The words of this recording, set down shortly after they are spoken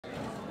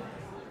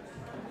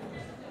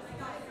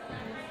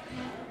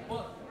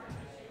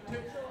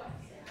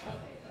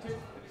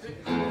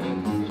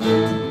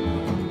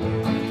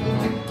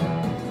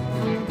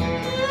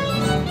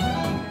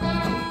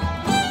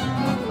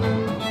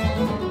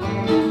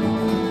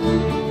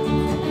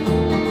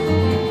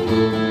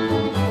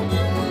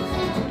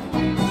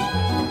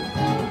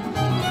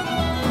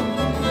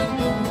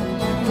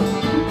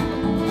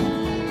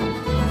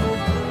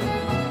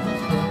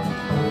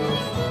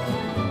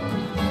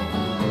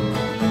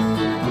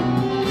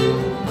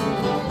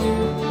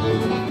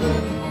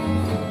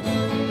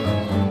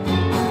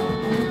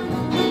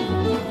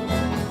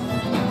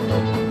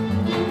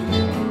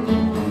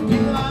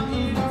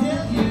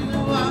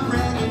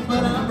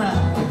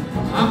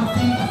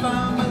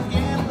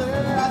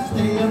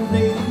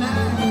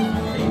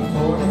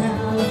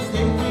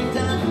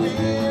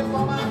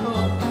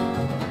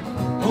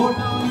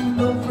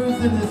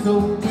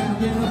so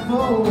down in a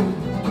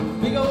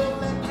fold. Big old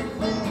electric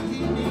fan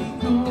keep me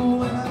cool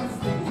when I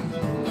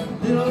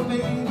sleep. Little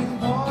baby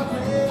boy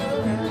play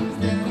around his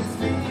daddy's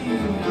feet.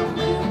 I'm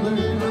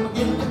rambling, I'm a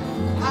giver,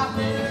 I've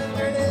been a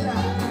dirty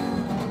life.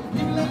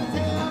 People let me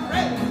tell you I'm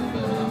ready,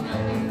 but I'm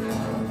ready.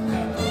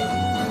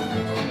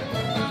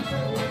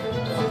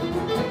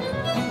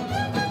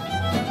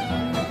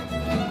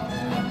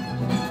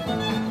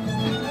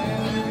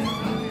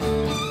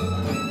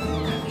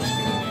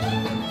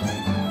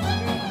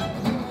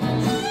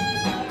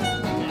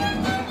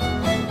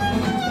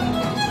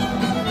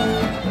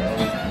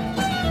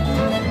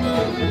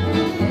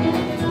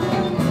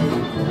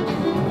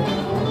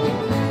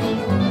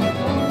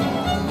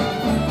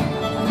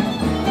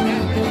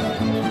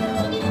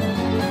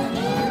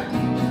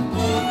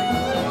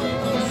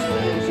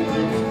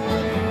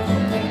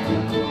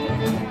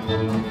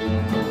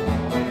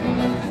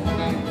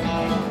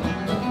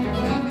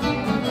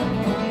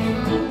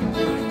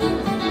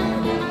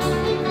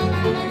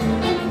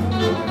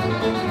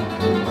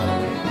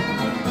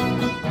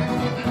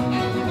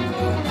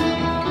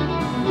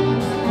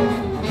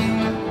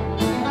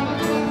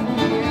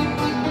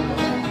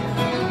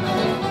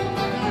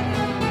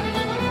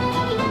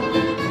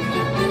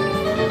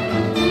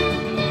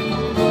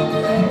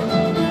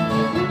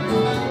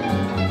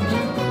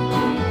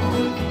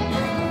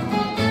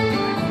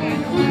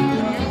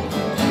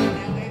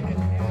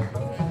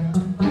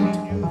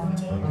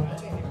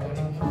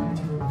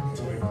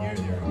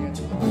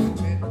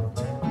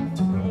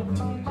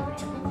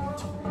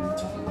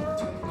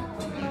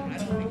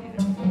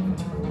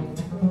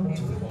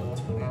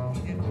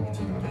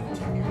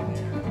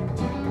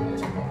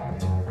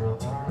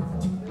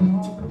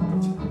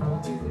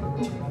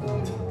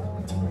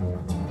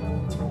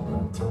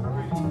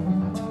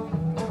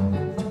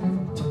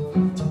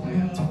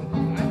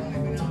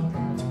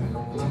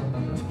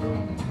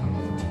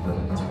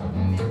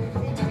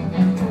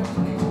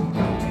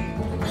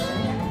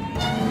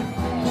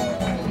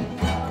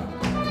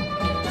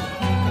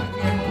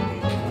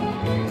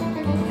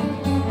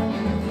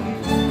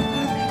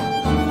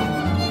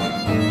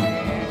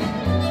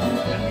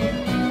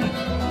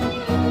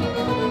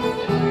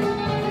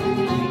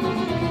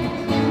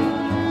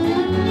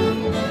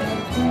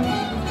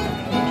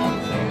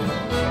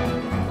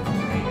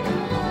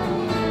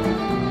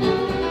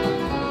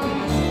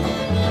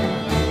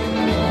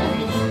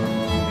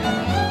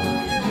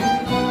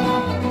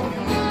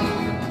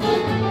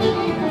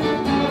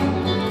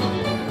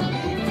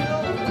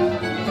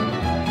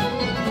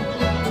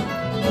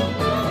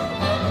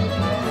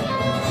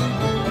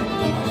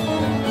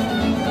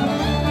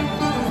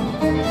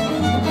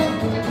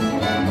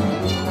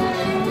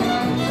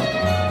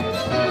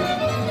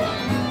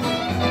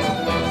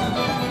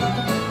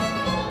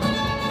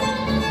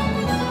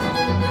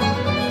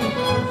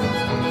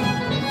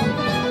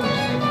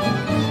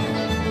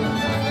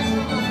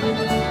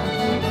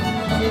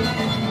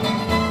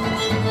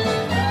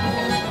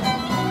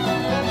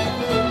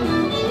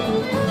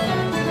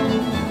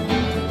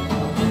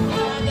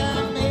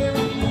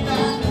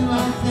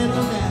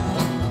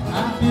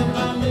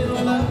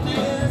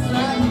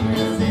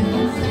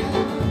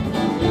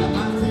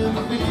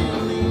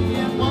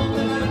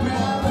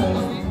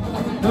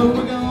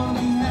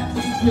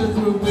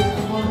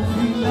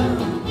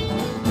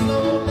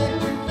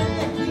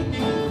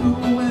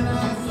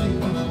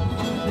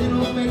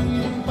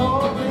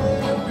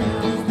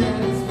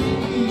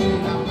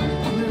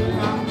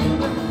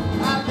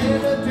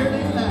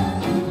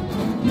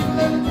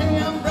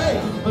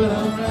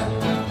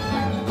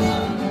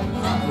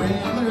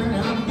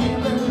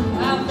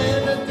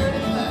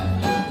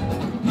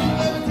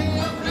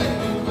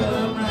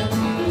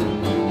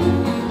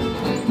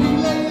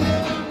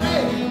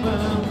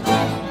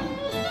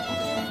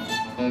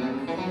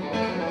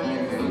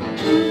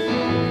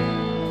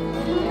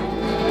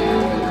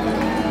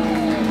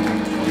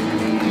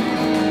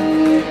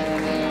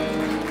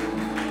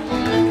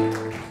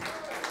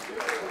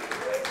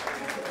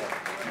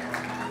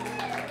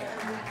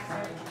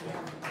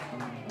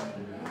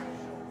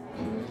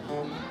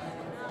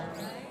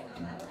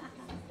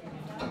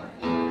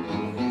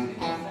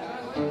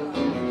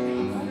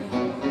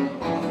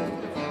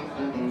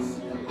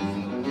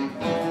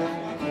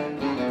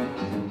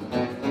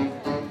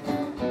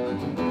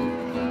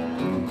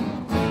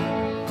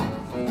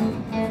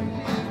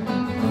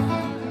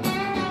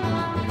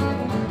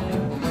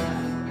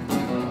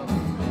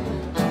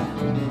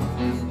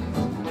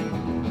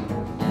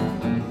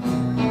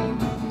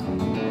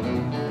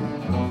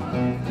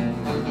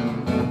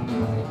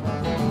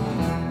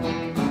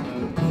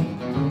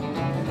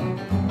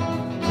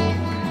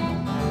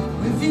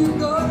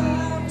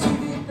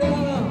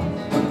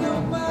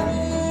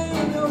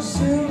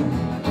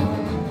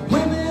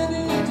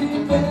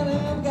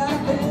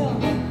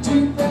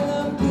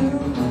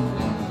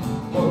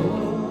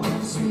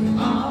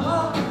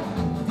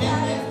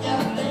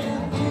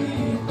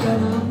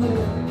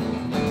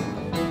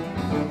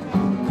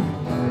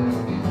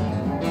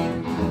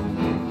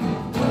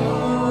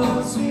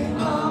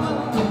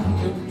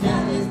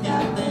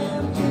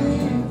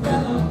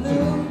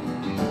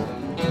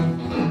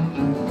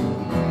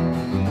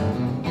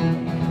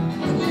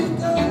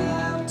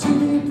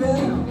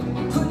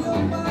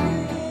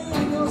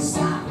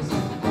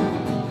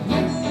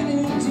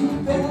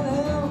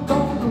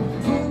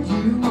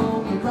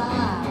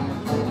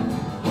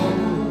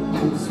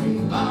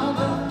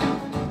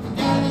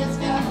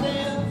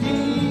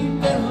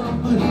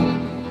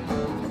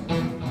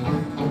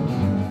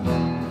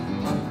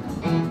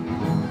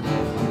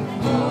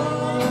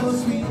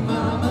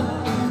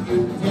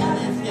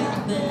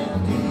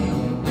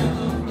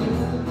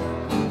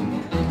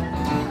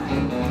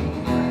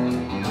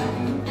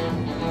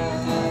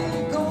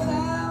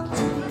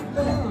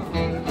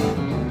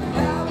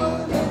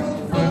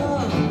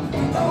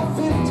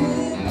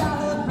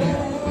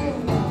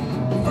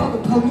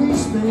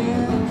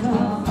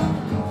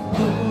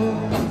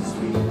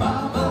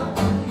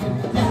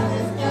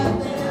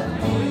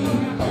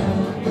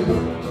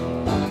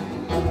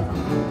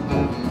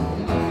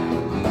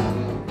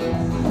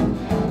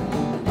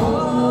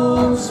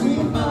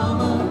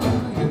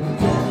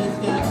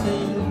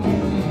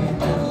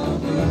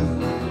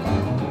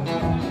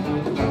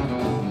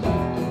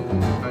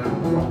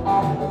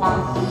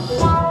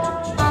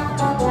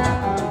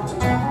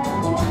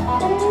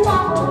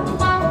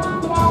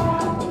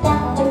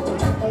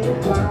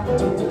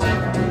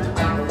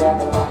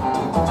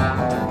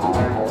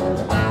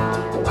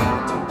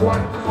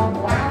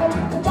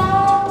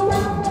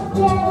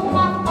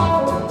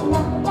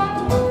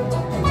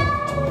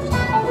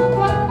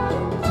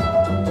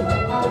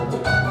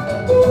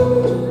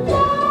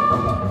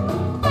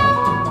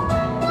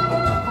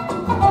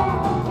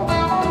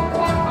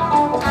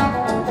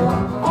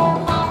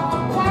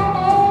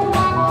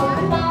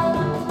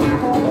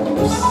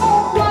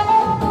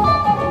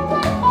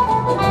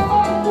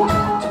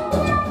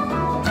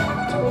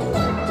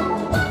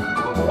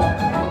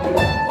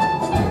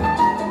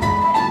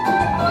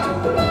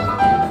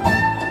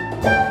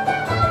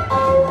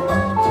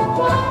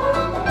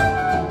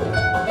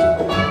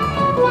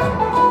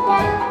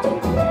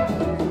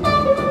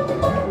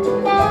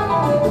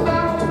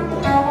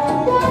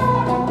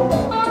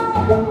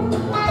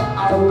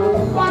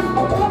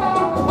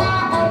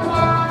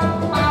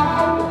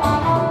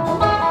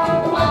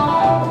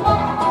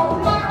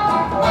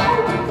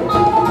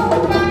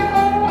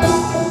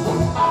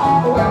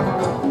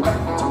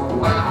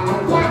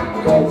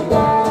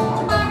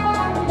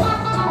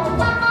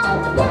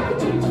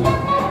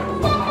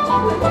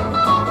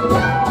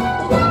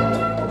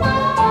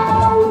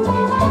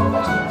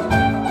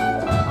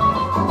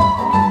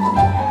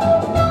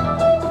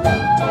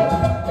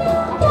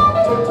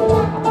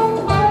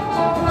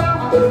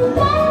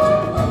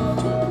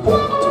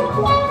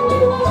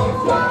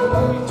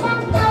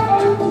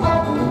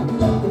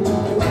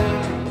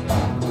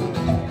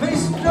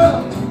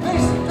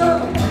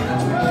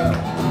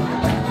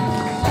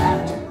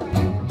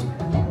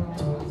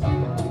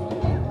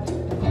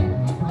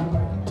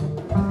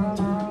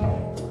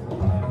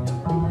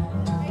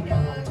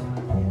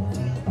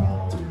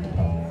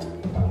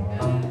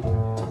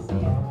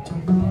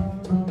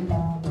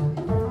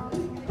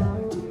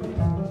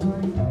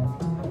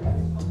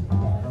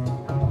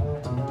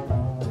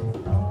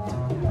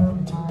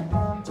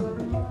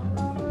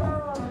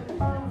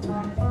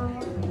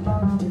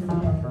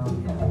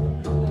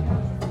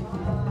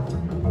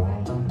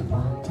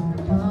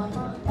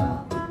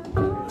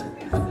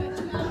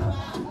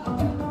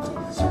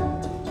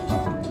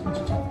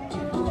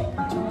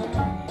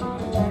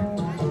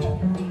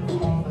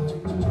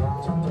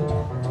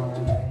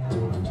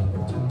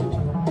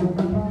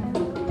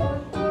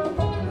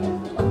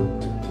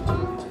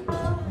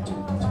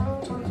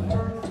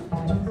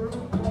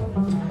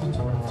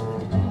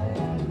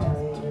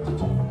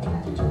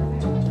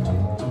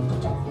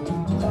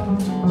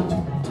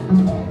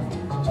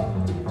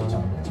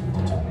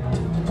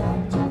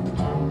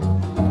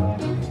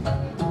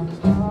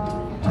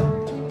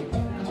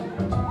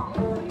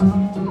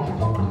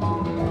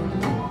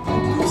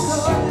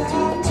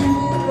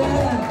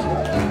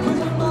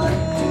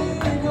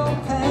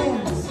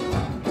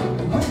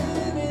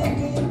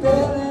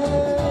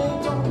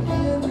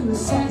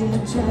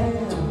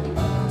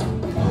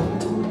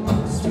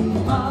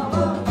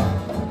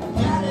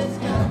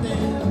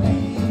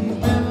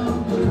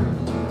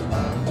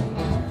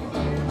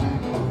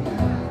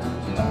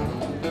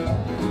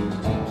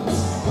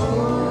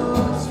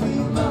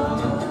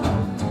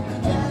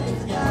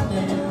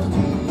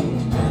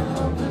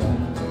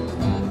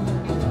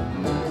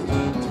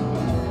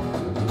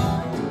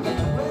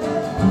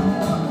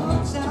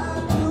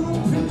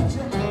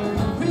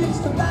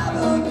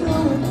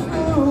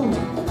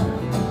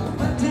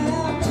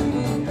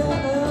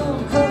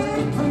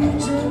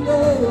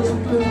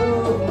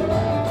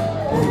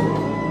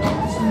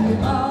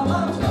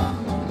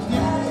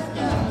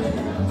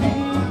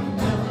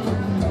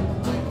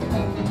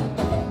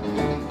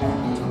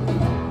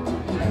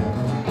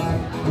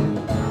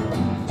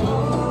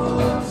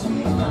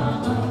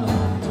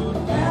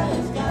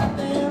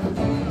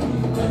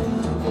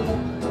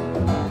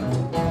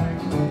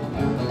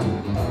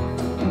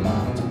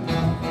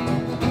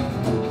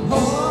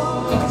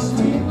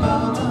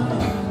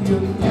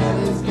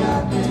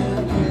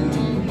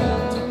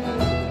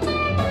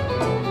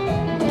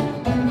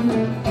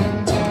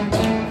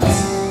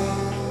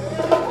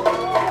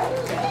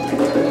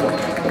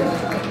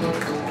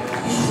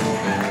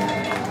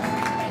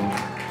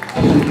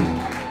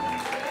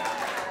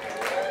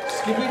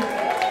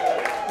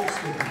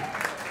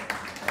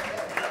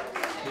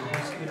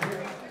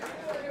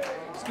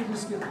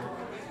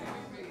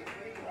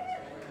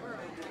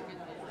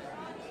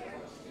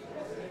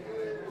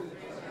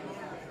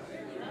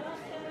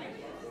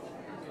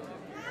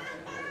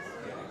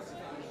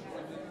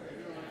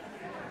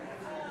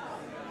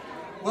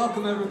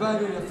 Welcome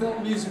everybody to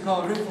Felton Music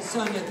Hall. Grateful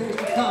Sonia, thanks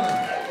for coming.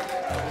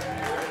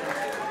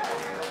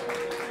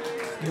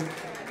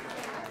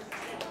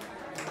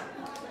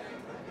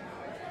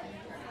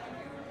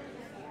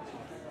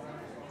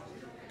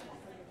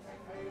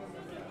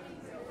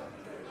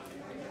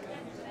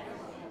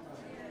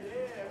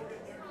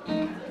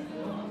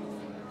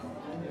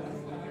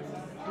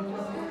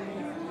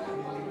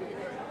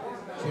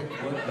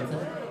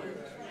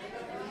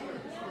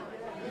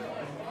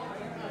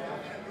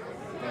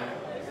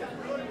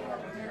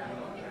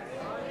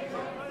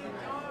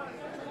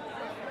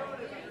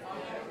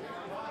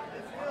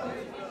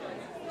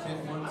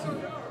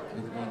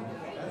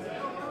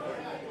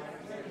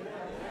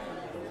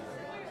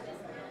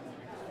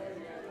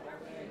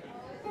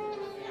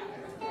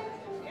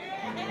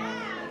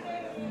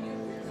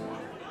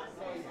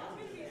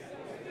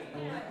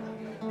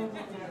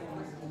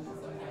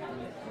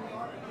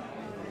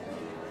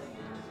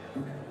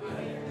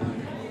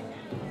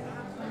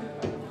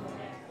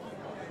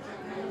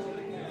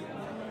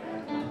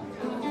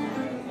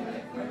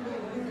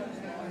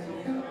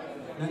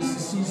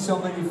 see so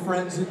many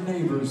friends and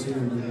neighbors here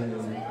today.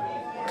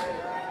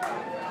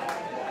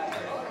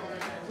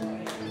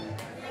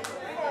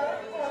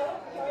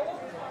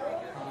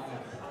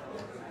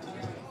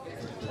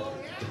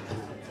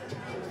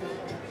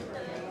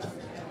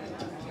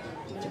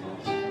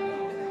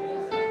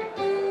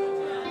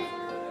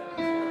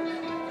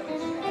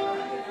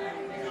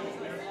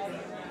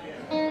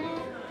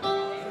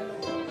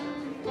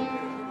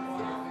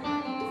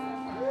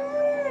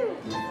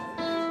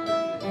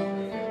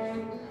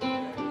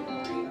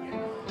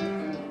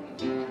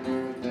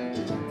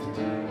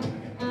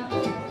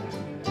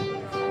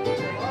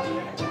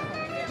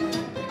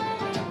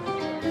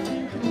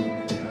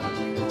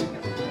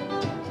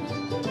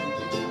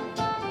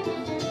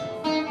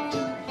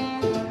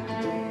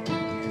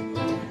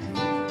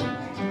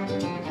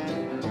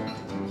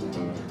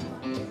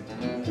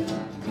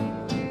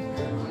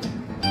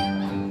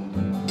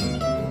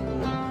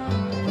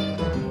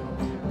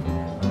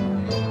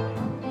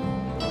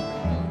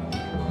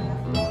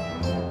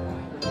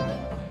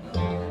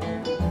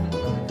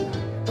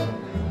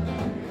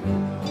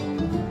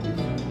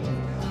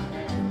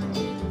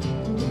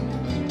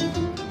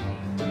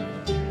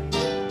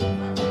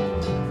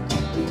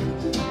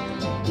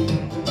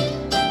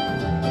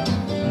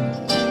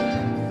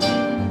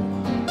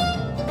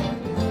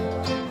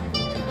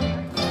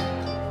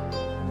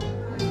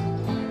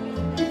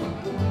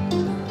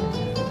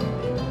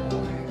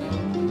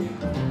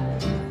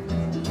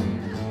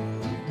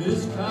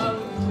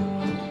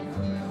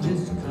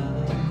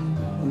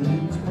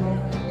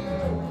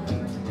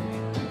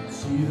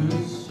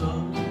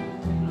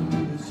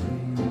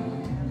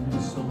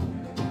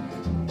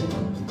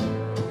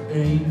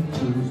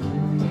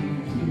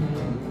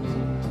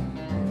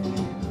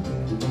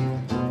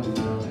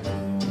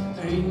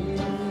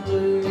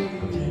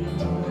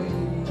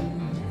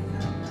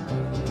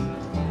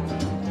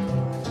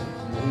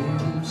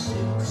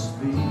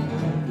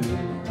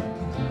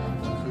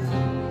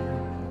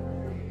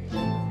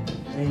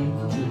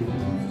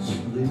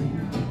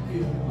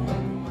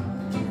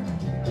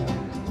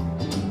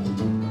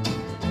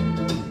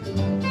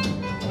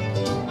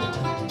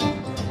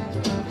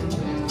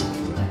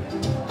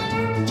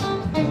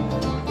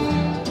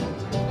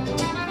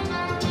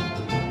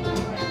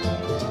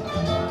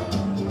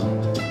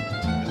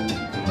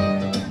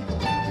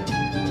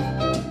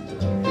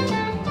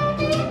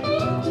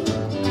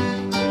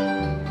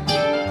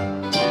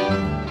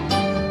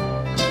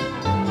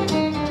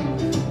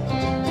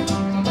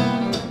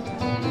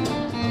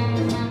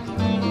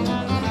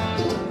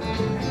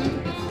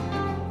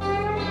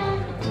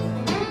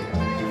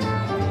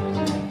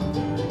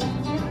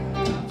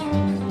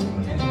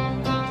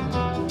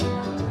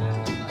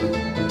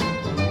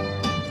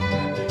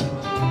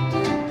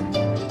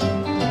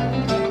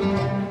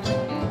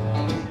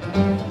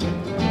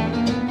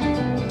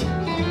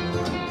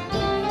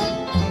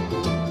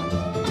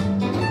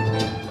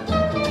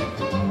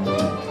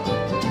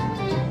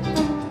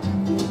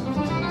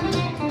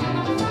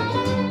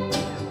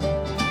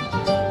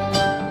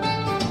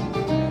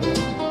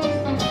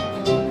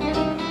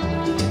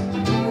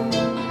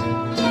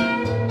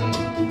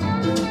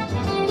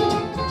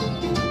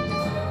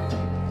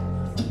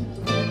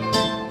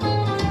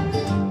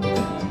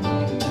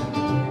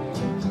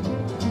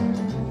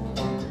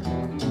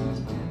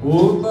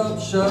 Oh, Bob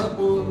shot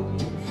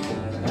was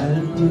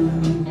and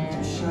Lou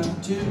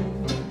shot too.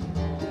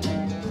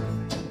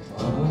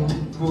 All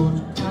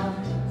both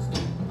eyes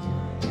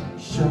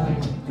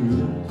shot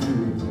through.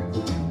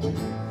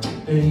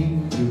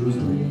 Angels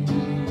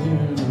leaning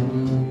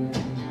away.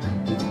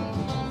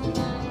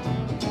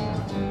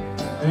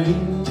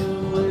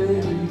 Angels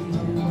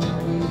leaning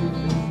away.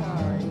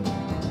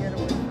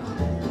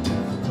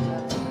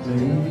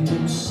 Made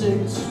him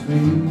 6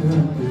 feet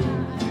under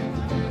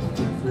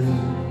the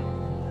flame.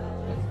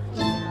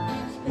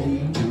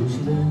 Angels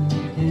let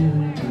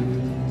him be.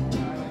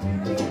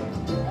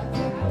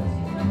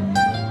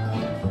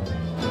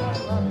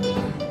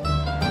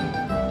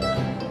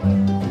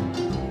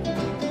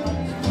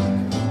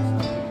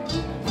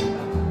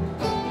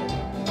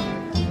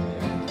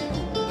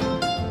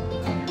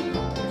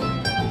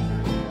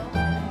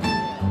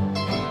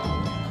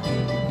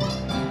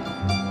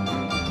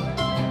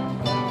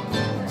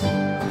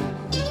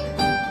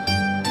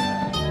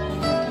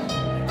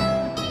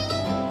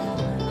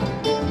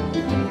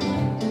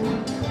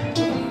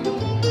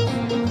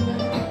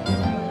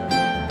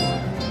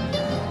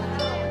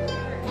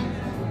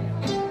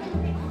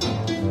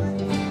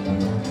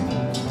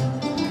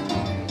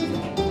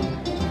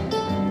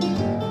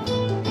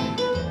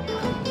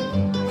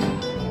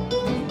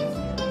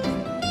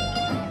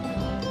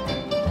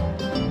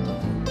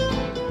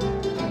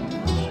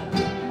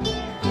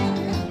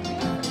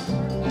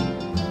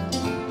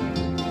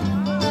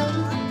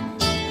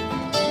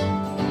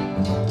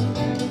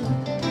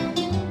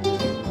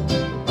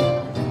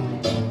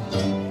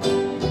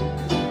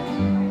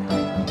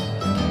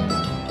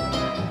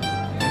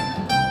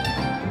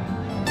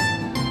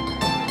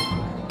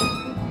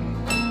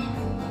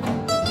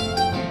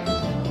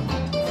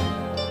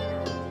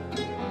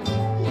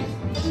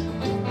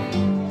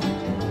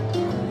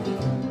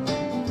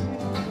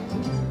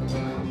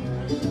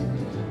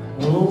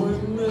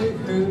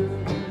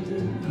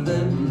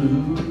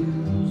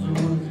 Cruz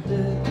was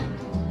dead.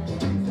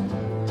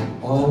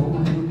 All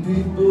the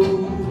people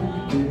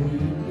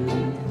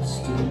buried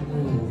still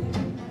live.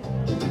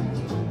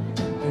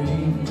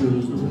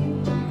 Angels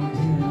leave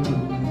him.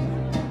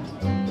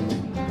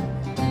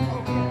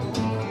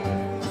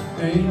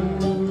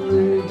 Angels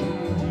leave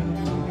him.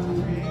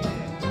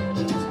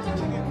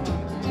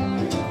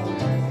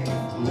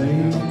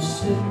 Lay 6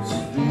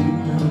 feet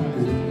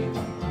under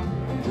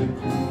the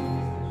ground.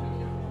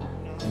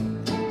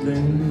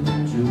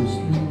 Angels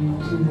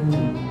leave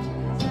him.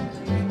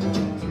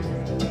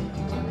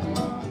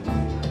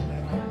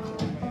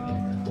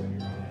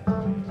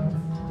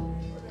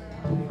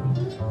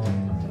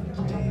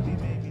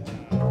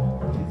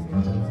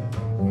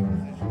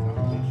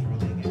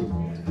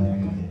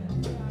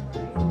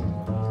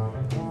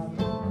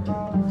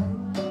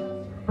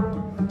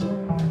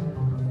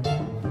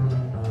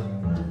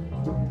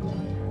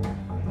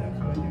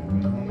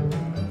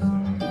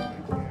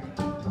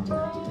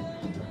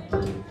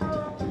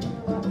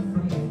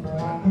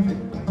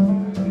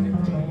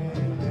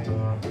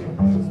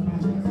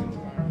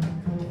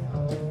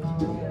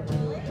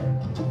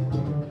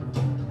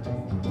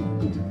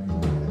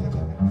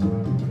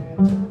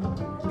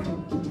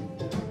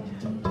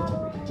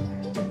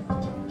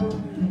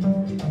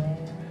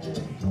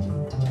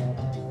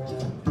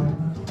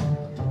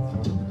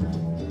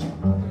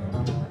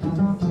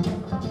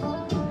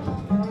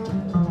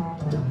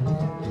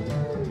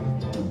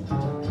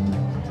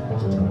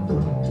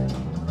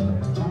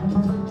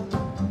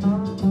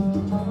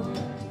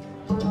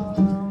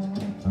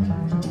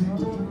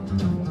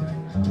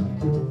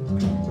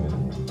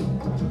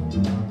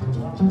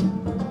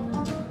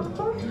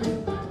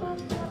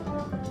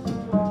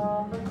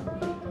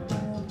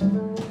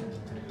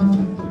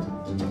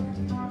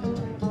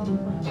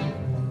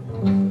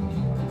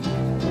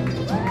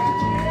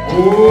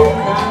 Oh,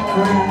 my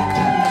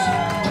friends,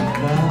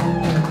 now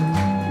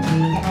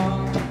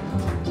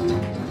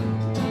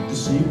to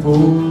see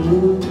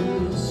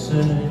Paulus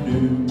and a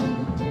new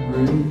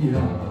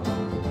graveyard.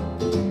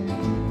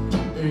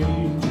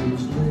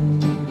 Angels lay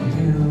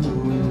him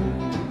away.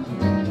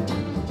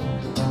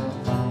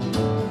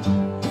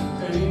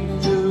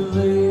 Angels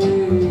lay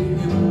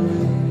him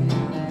away.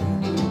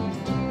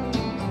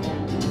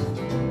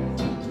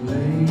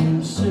 Lay him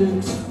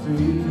 6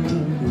 feet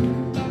under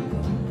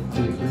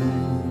the clay.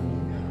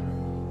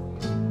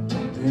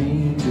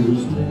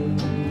 Angels lay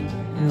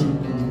him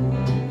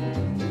away.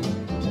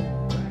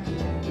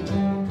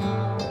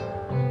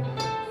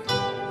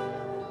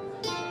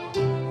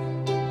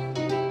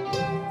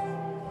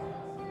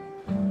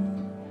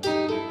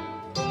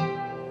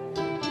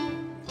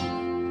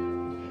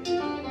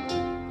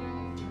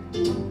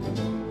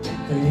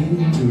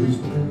 Angels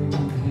lay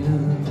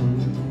him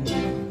away.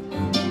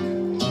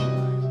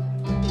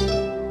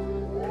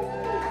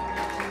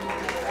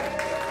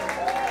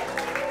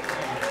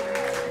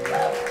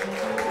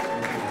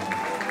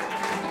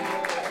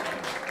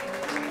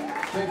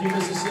 Thank you,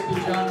 Mississippi,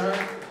 John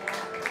Hurt.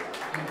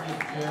 Thank you,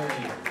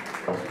 Jerry.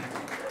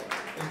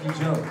 Thank you,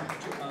 Joe.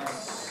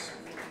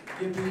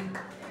 Skippy,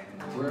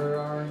 where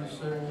are you,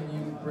 sir? Can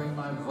you bring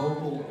my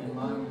vocal and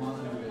my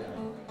monitor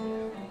down?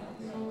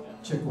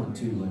 Check 1,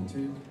 2, 1,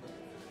 2.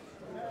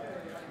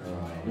 A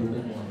little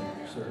bit more,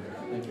 sir.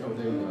 Thank you. Oh,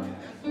 there you are.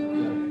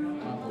 Yeah,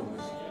 my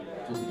vocals.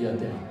 Just get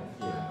down.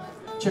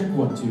 Yeah. Check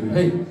 1, 2.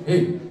 Hey,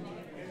 hey.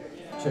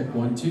 Check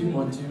 1, 2,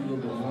 1, 2. A little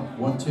bit more.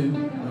 1, 2.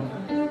 No.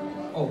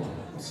 Oh,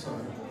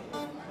 sorry.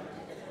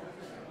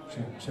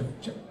 Check, check,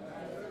 check.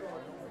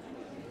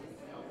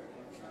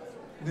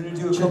 We're gonna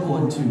do a Check couple.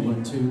 1, 2,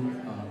 1, 2.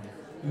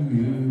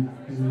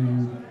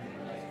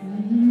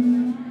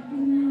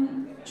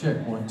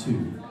 Check 1, 2,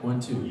 1,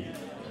 2.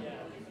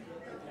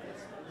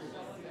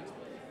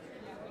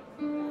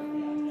 We're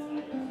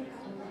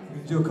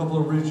gonna do a couple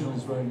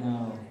originals right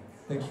now.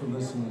 Thanks for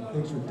listening.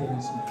 Thanks for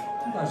dancing.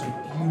 You guys are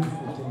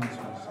beautiful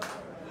dancers.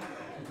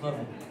 Love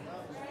it.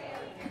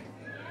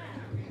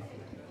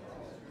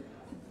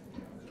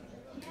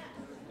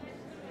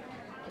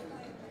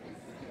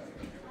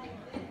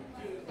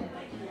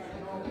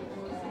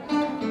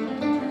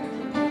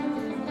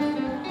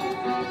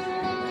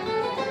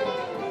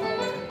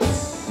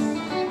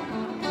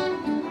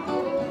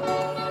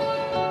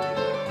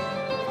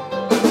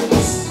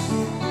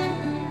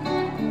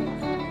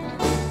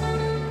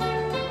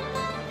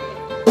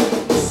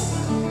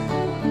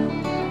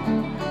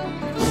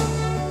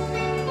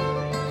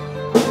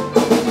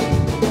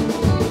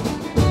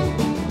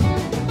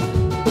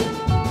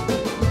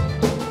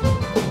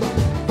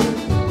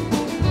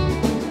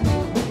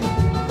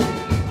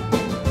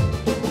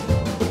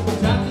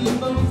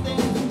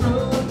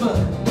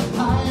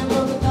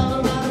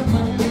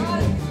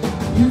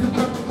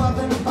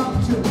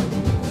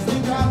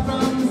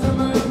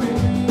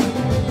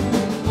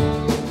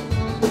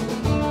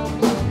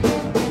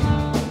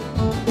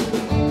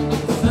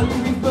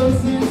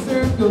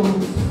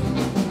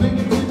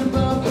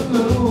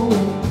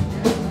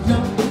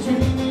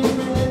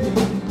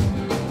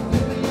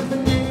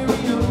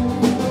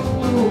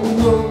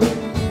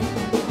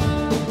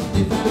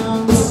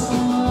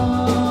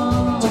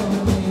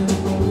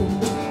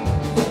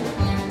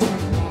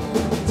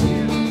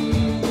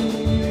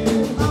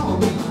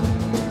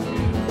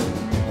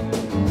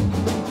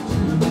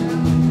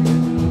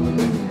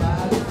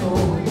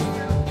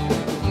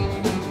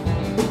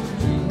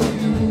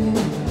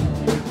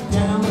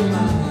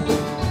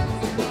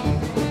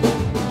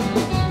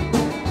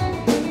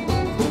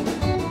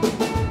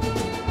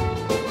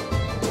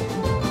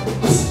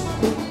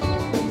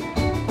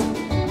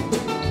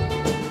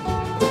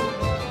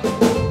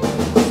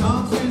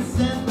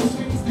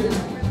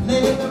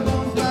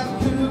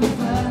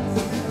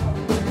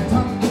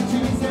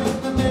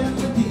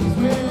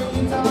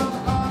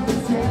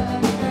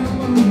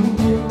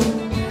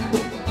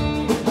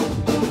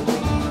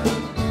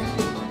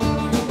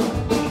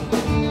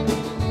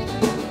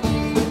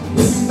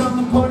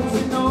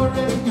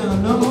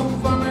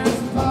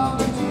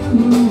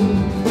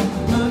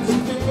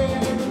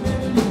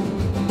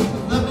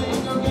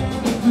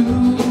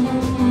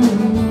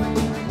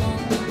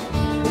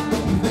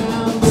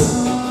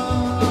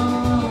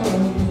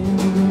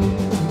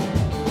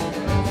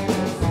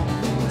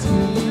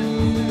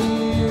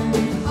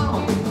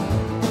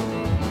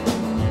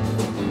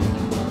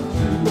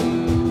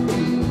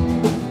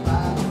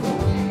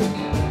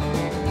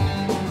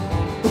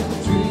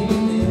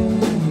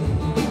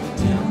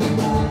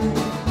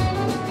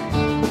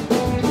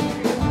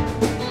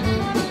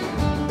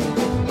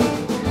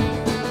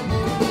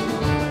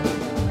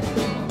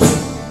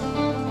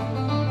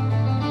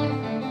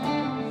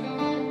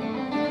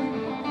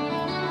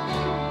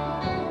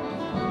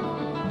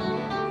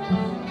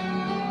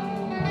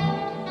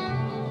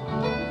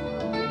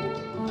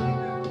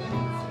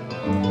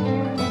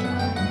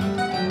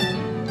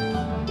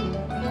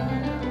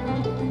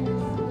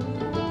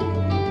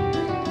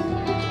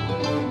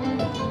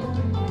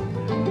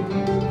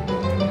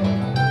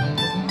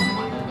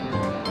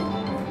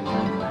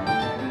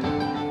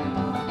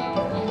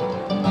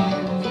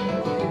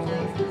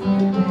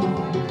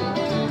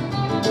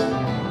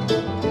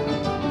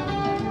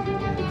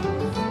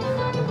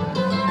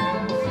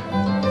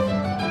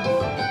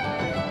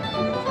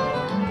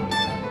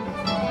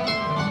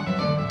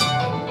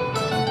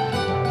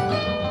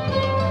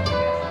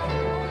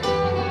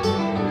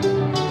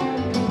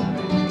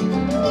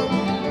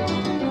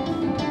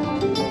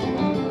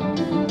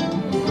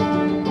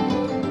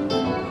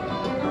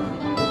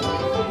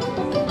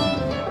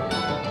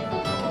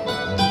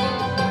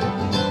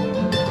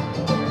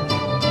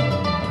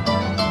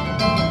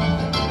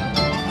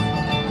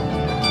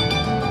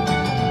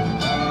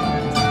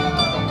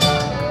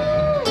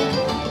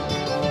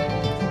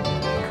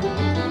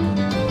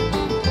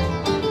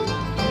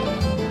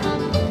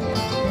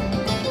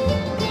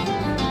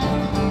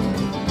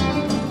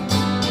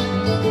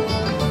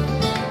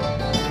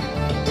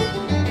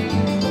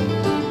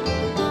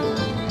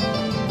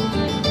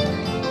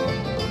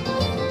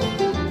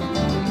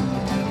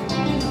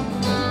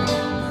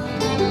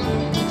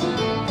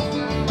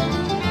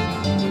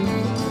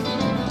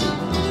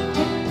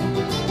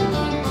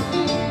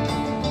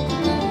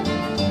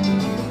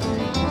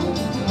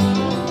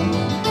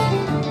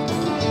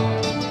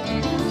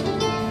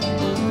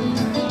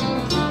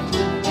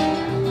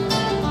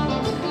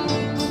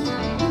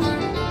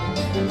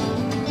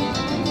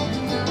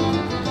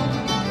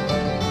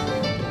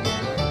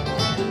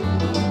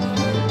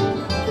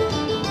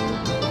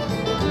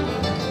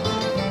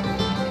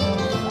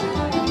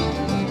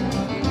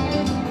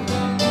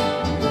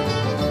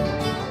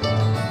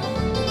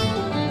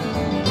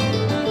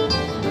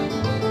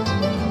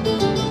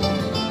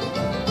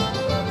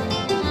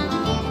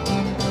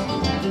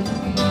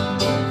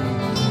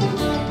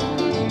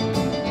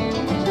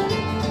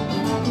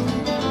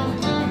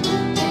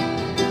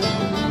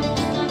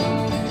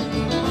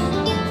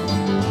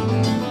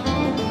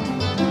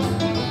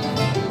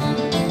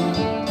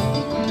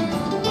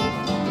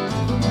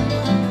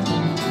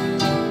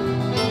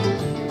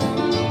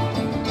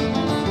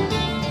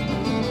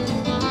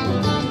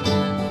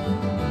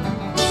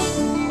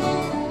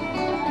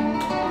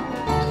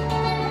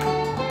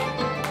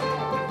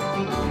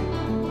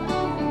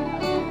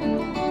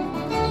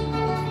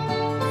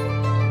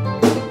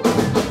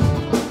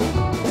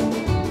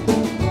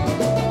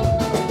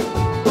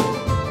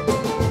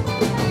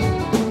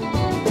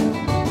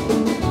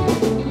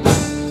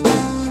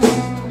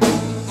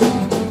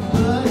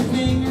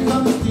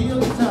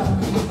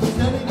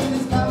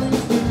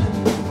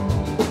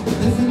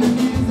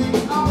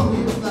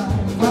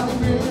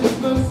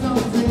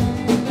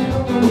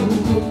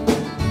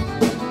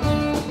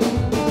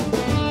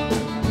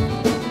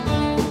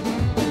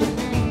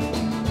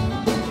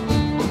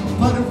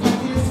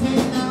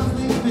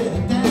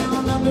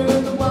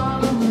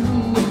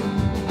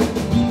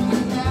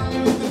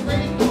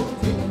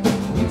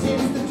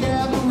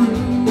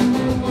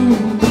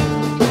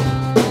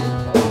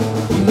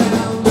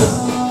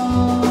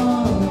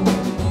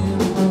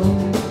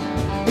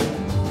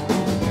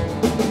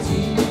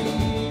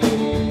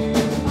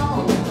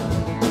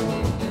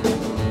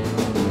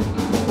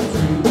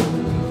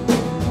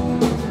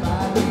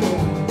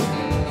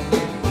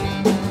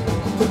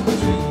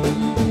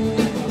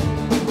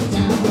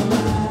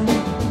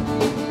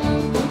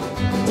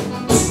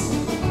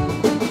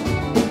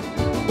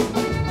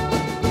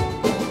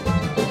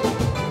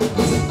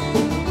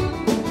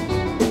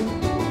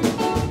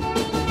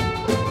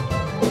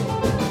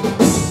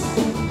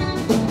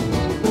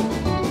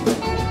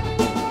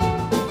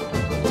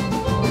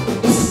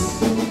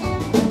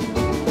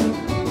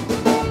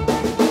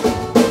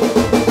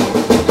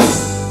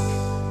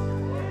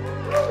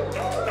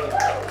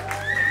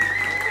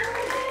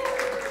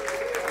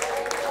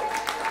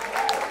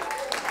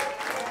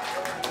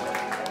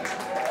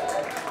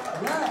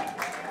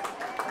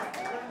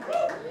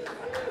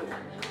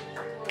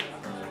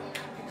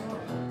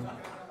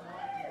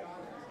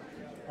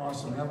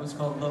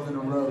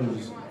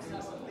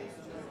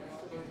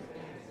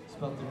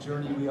 about the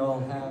journey we all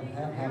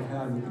have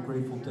had with the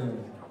Grateful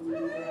Dead.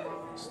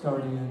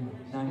 Starting in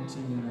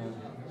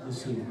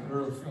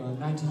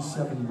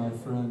 1970, my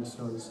friend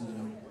started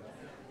singing.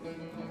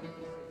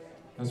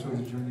 That's where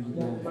the journey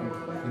began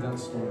for that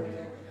story.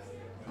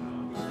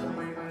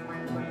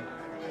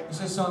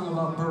 It's a song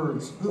about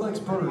birds. Who likes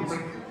birds?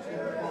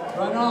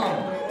 Right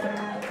on!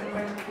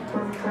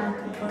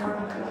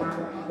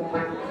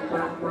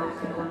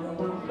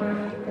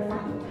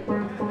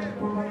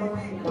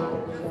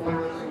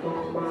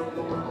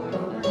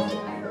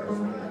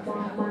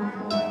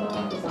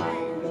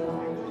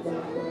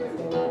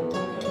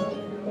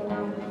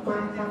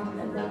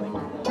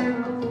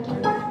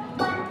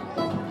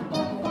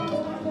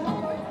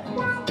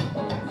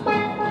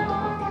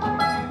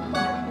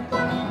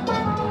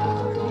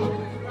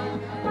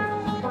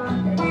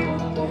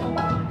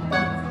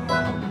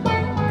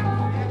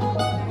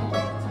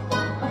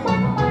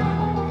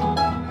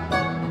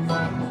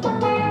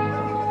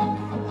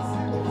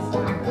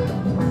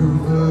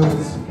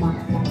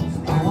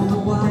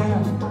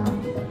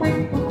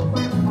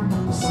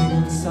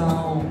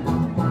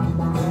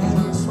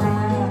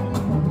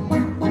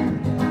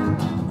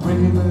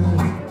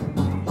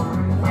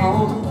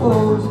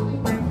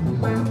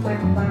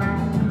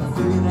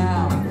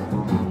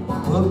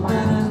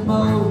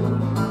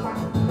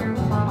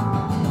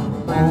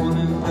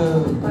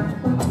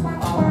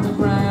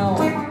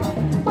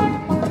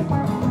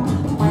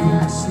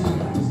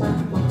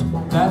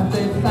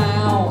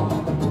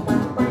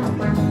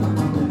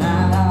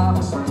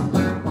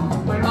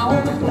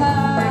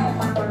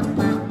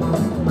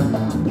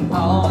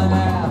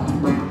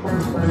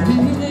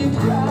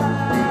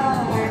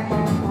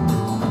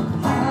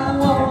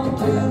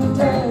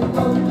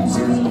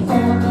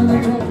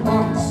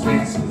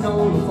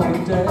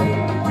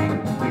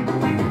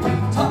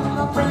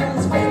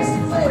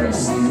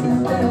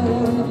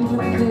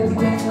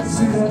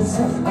 Streets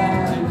of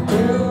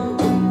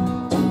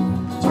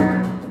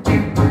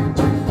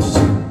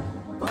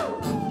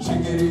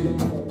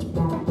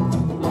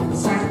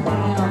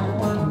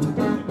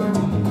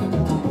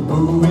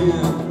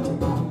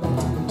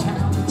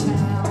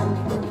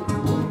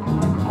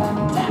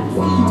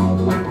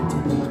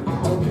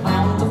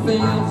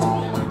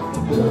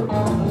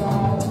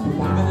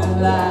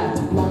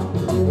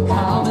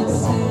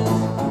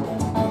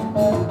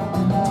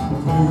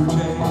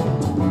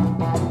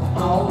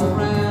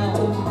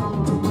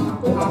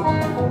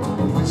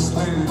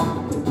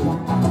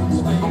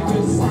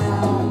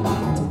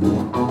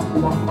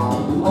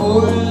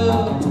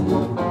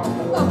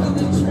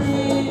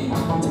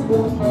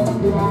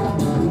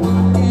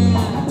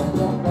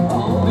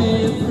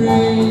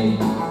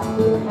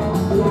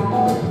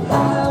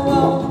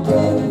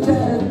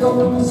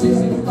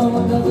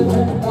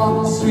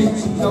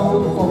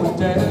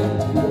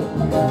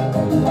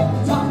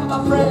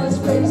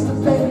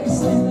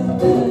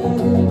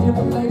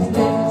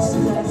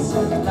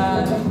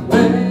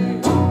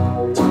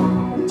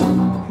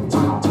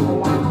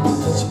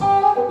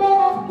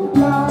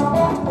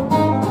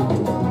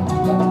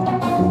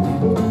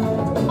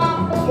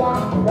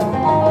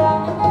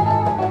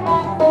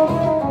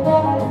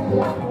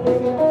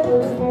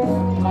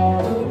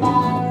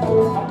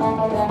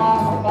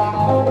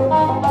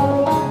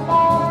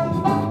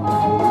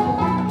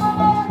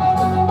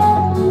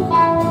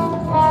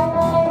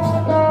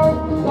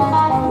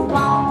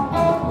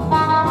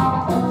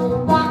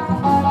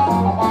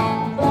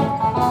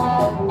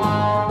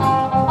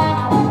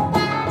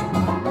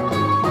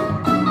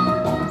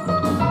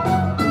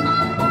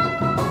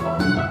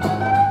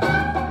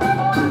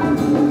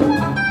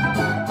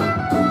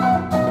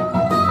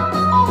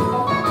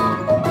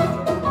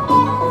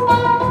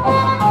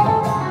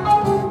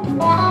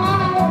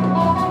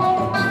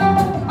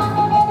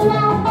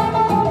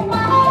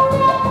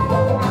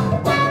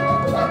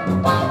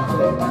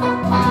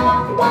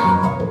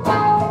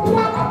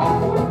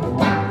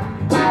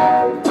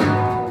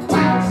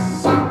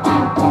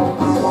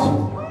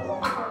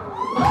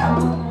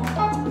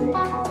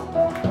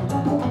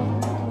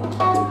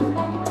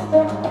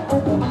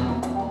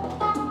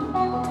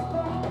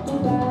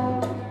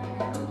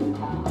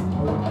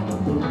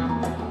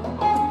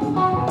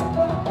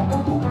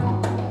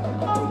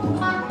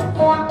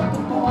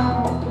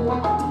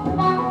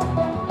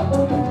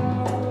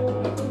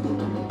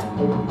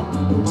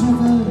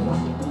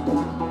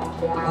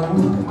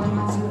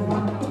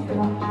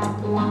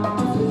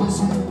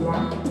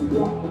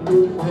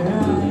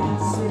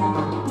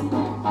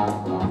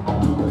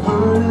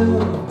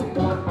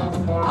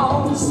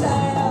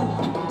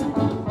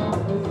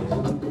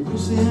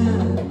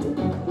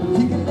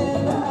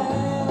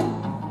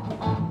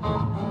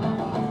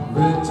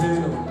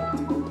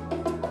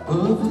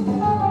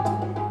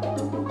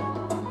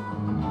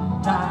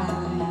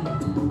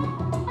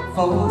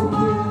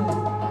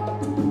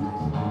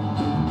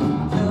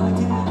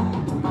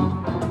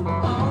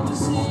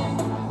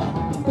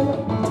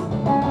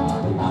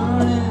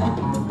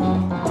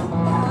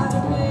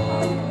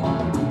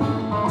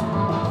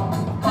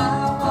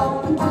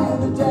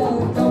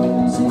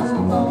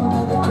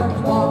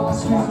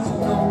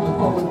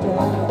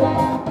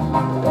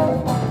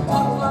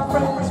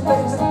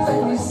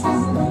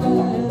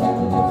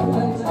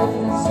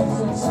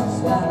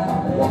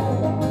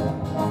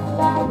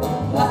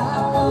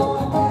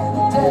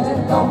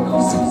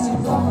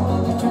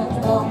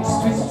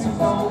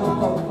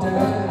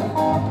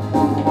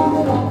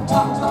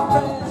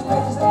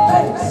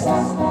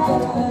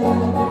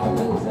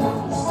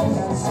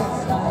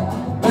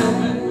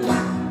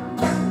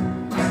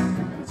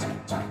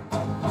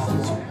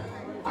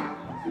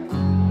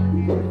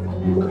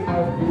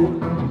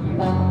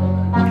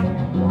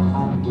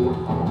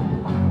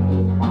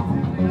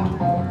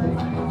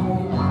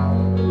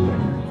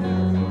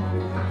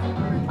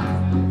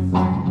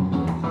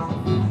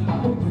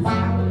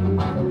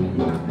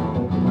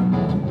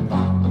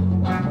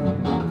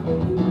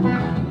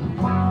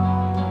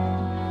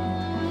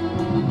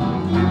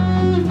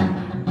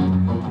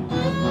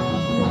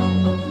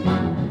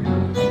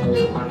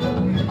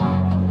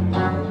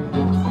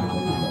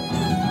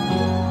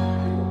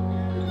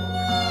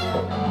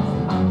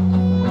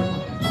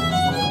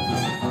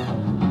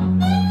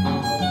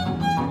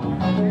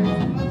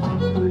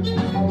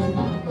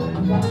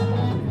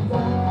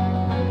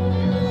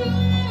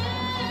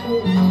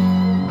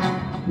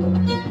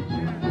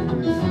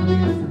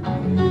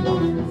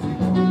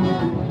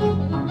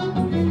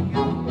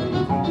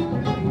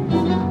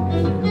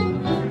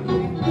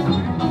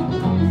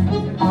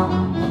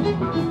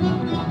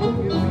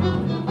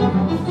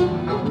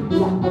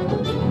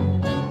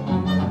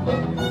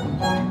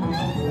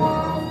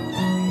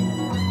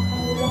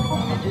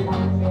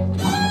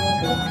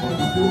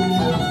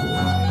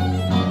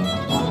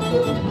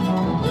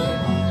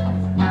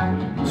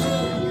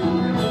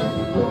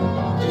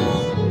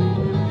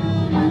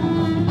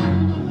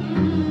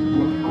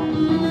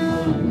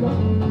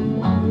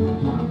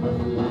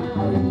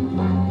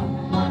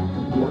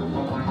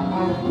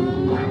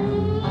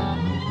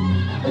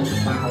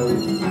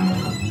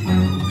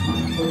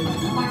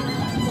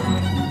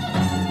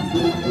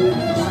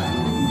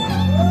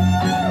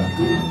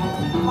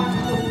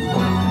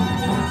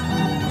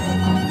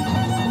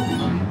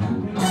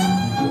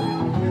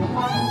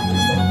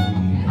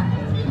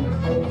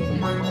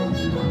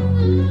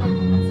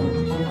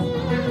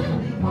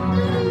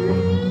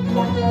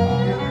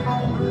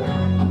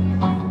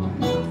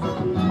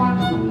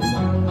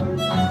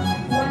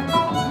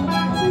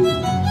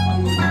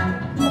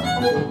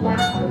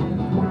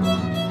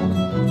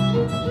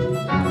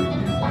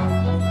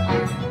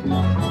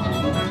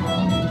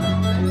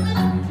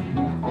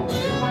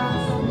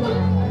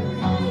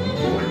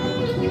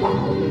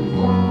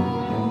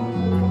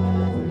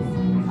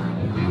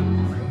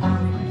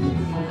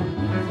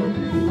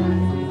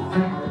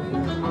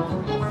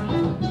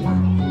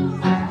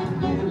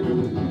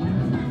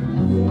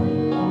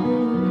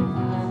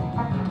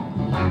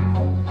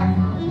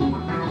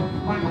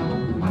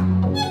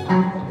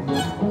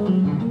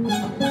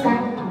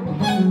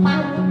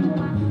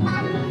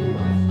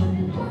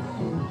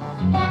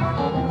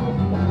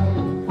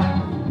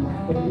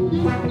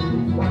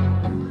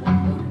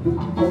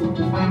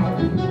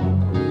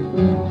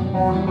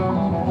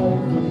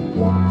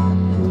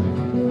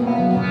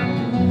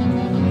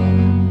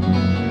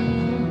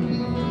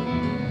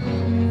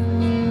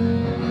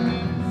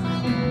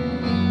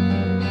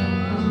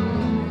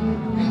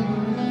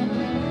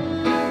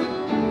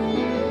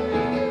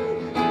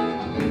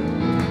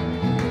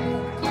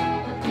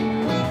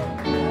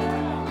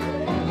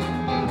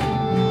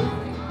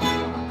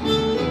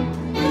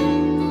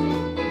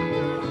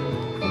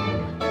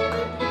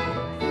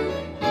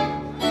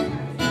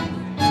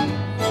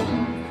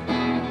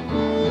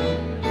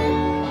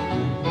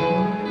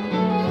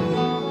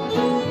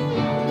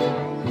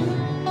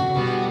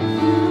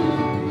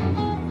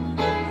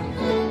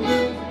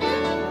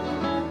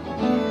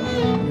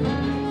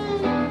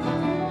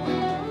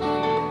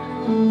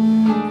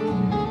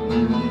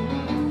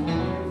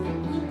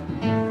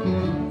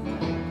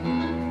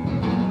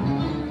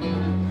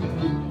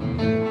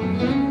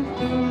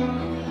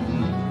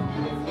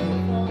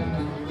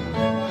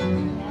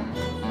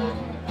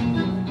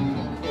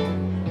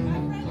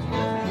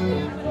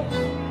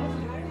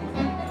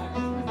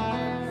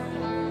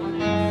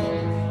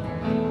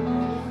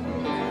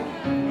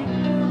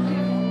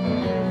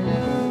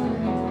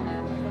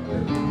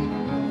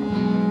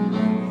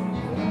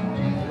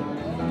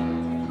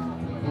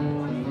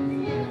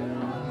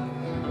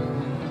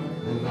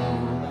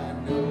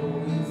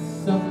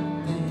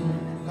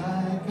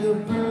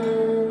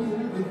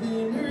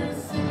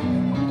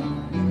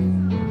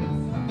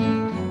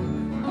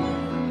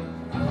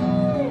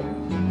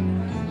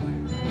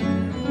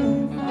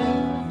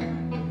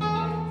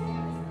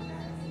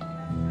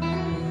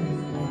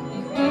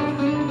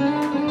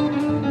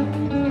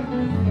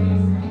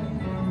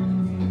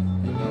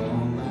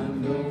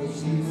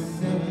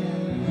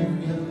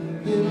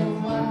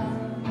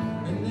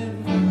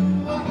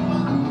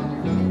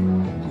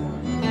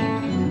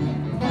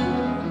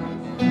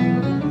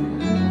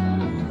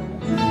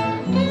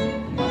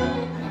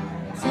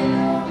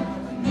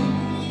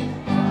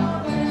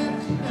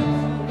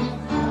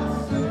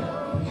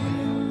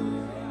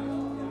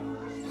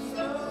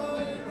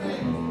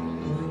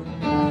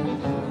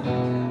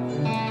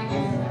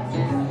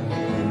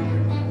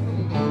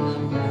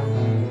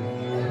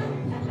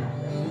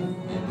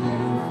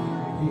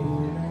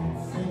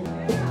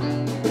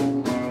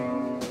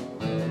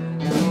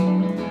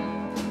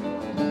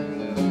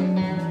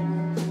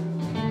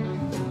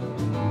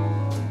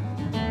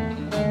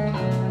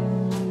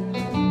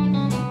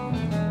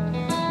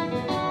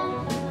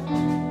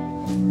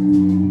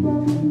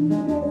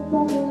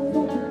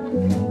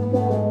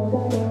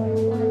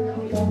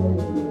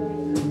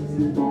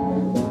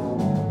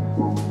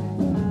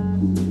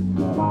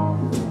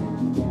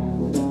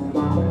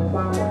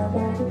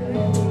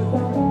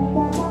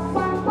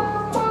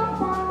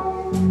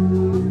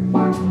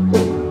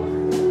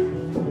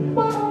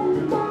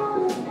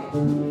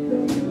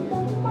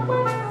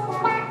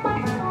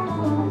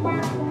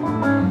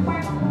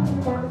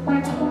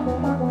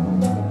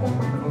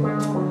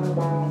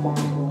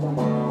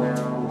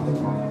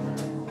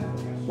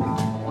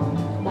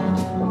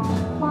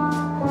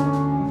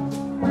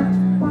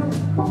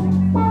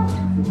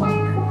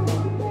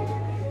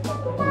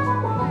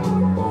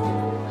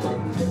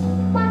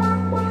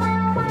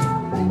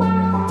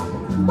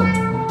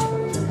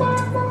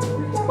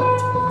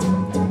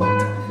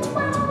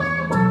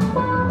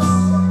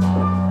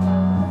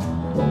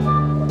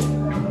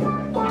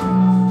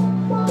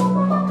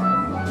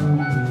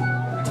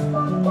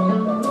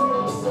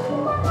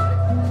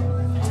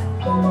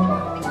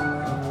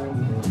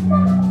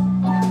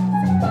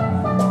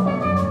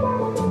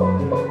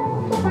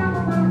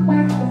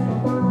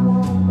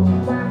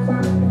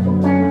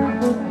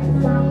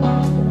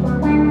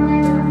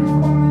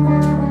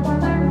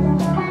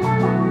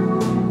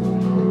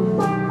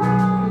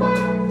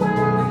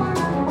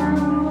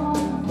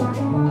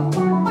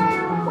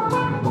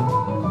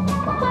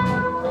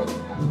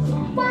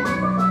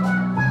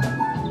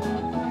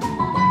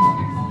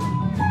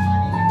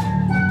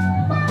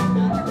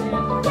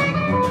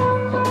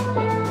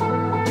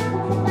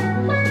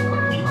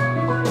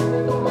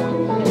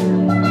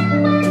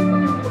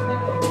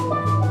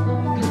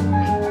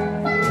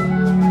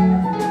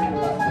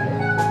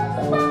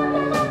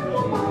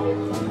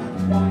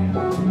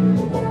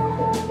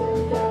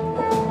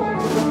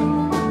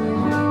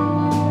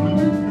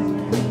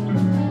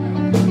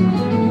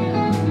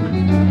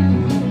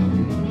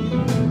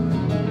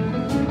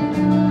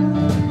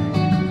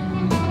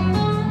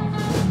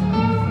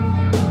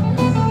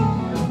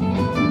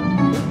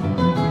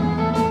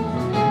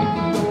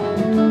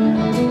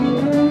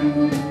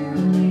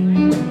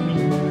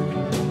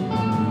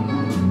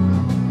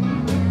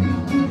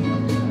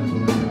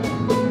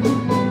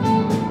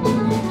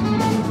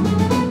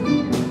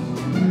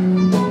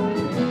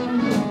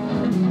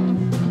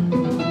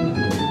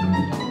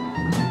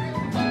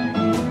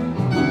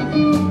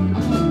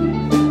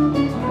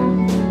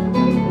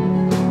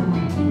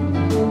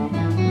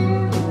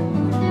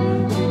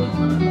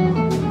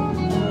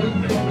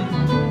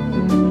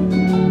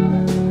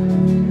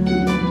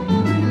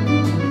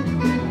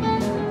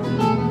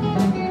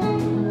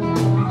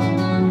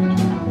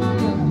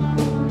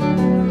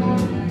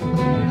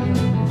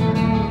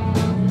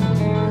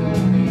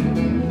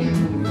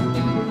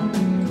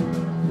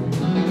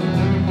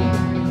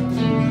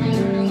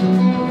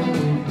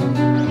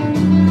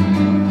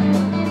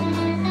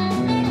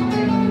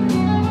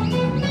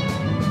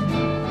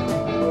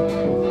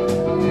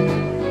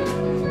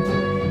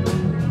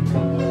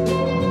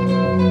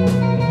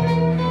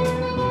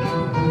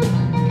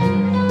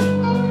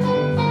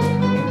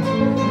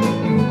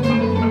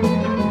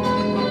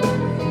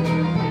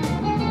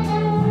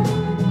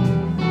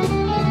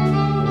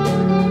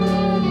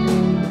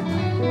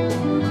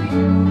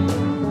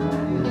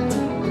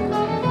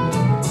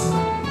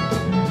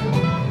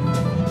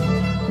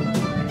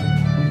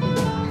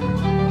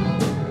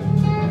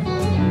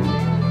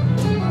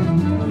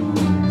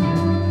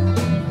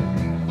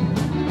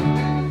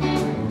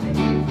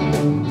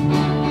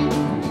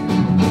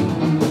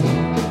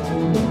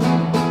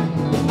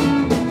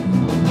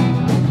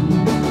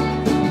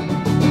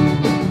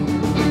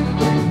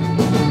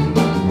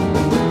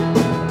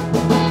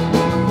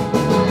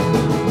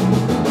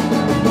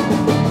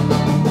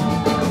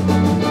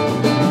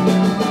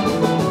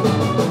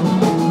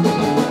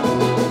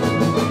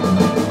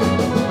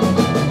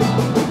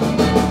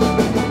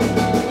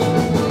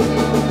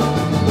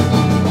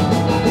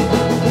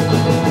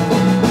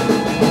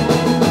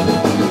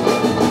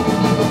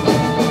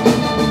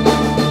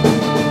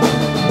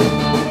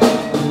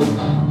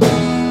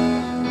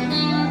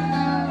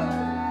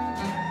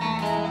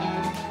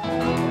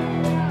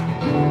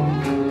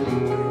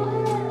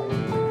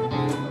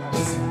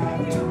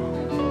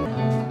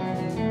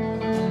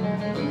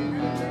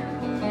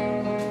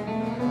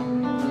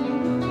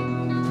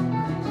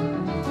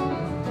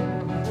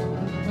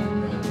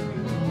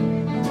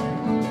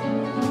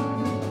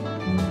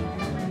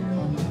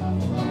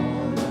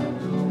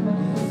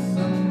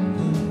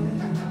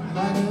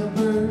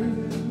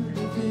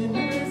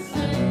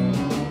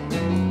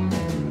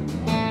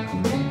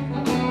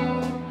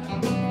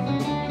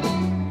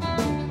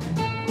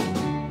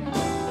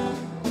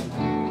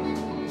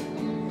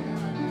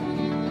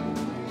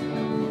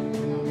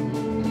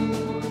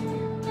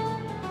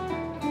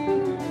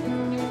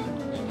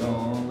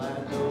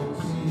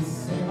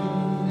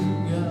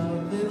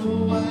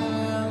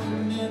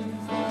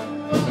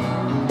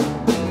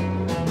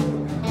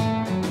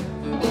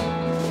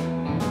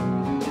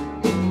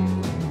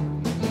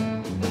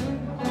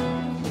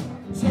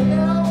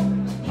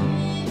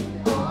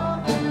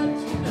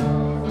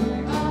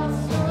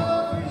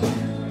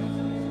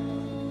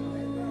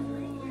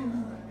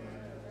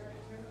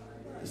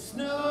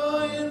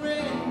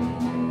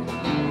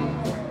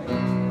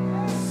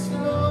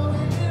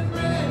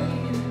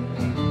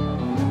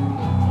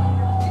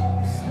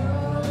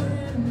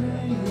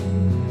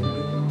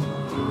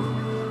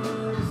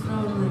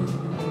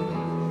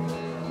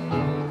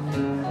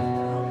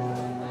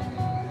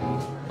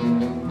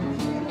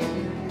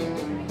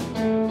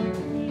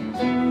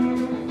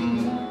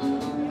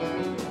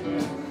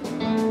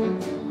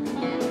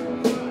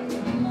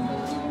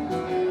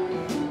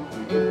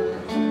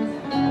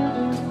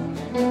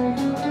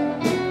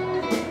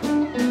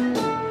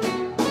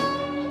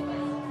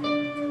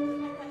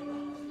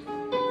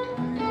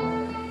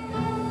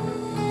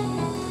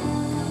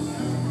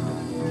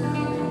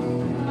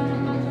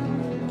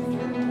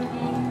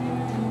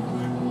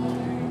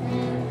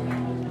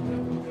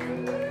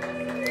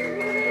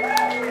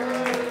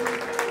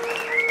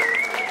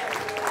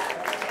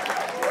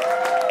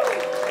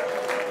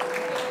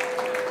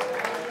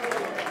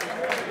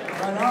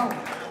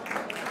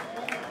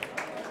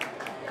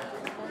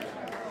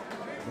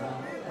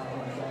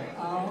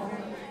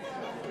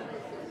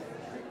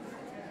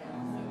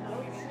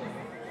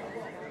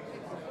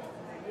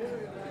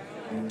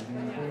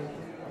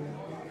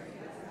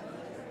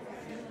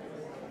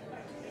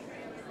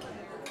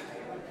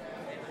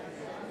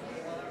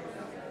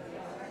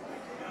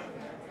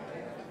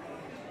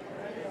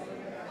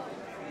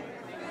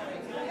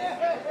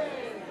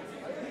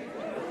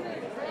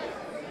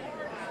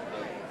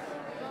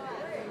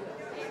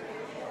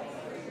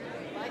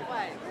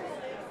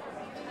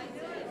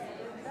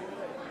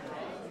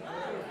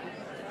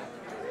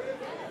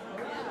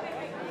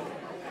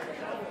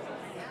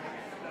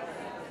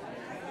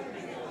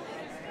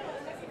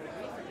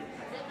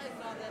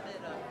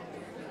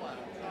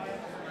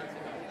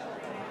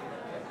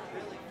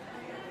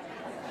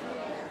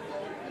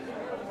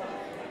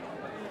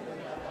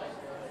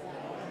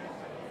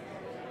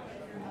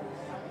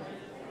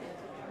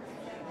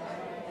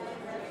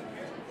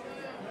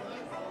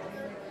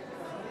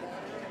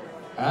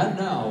And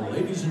now,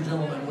 ladies and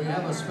gentlemen, we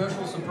have a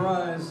special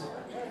surprise.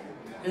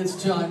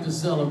 It's time to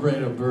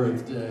celebrate a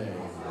birthday.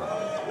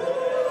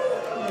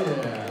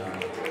 Yeah.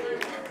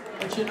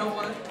 But you know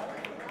what?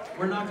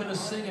 We're not going to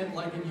sing it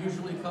like it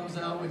usually comes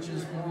out, which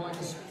is more like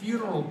a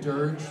funeral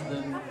dirge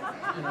than,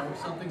 you know,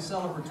 something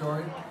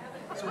celebratory.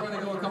 So we're going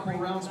to go a couple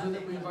rounds with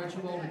it. We invite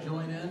you all to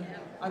join in.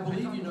 I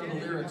believe you know the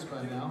lyrics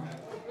by now.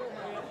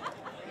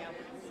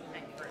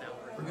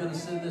 We're going to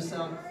send this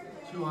out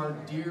to our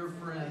dear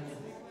friend,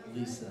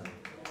 Lisa.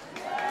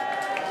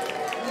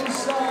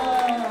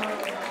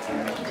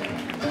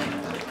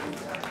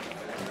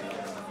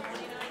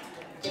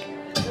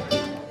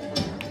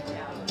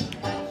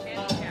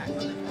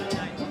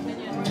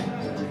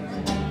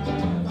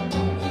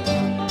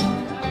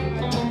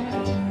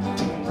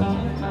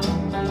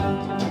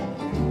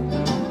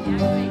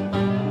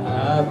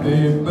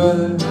 Happy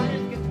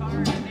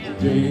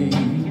birthday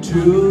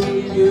to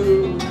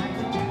you.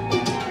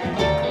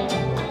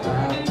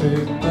 Happy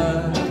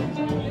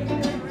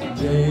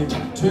birthday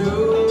to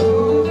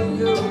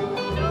you.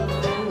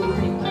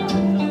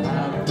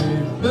 Happy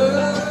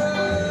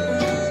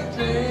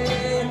birthday,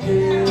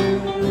 dear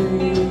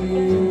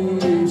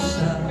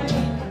Lisa.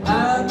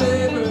 Happy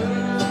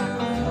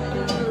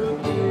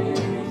birthday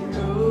to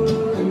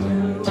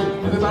you.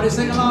 Everybody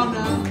sing along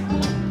now.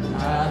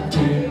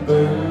 Happy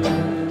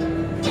birthday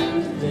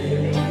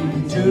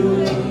to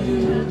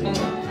you.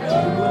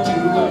 Happy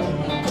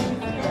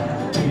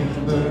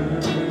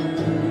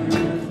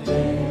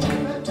birthday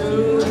to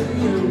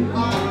you.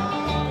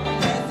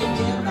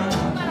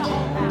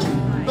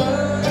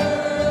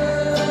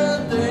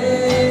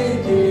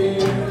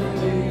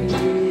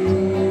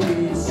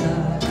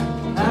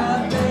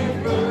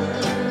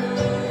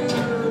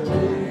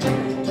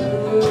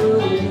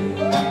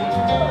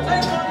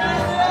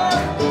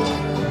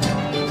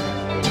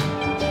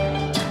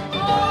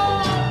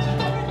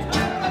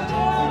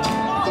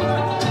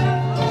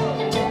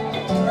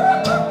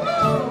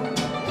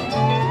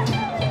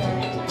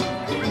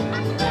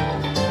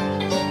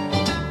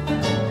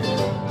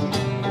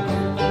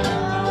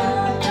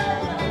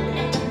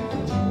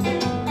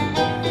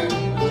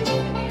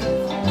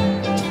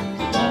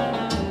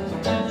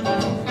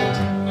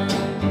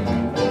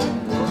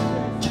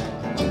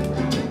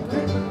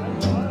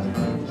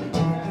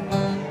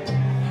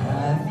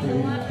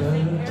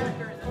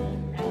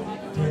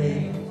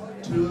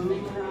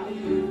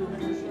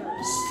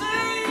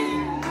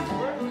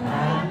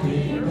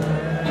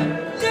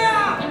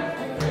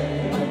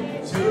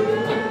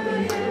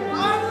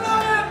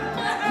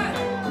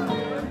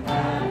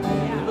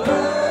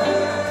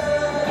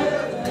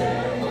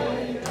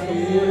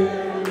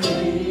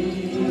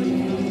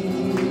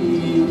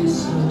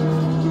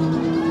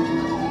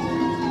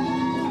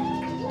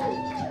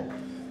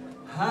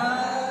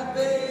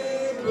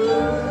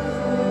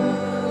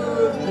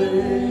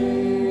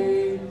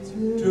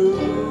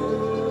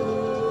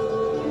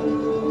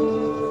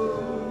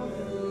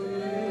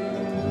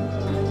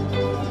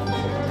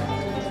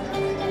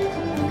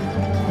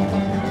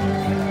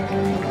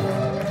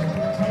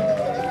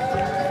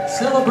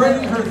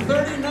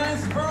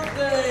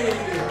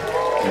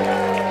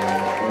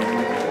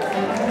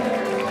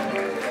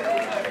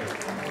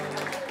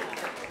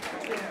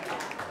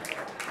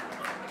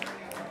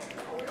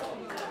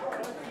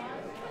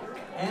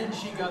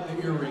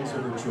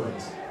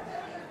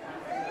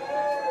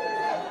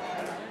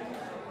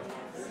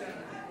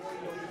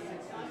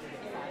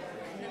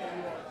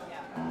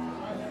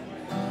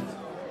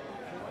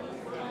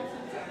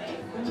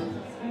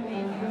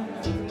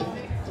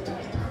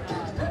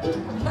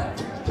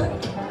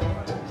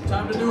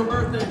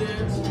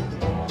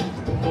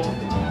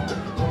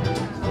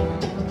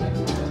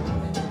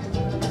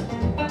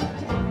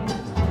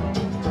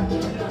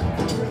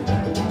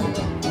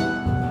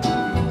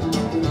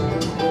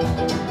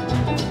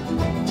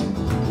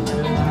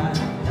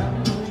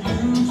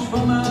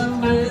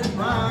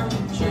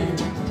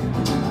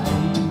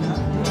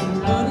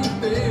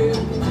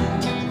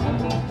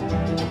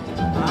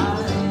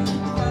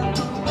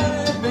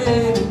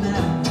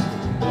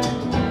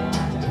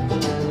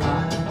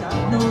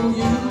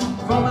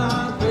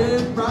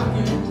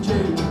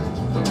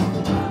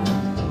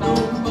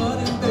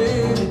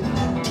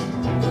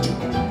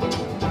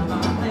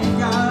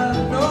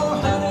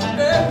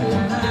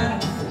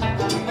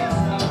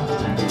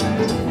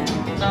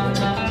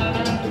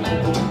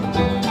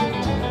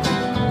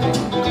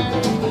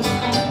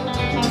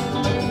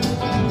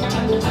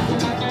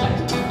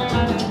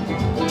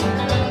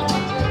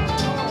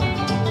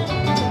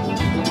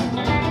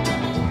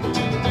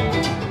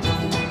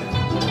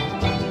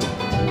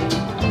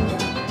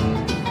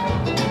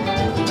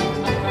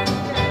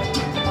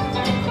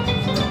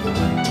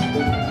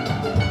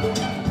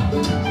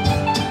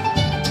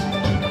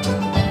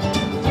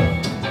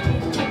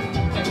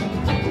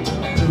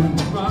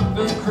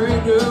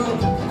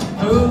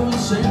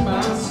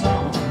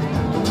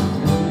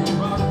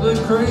 the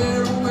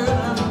cradle when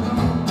I'm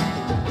gone.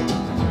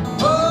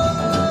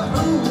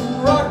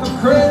 Oh, rock the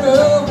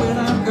cradle when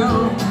I'm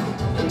gone.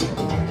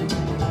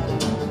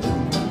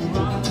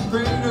 Rock the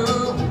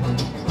cradle,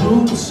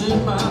 who'll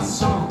sing my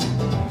song.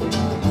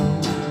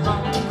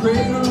 Rock the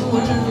cradle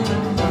when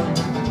I'm gone.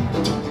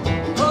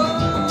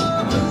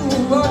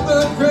 Oh, rock the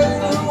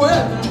cradle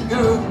when I'm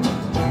gone.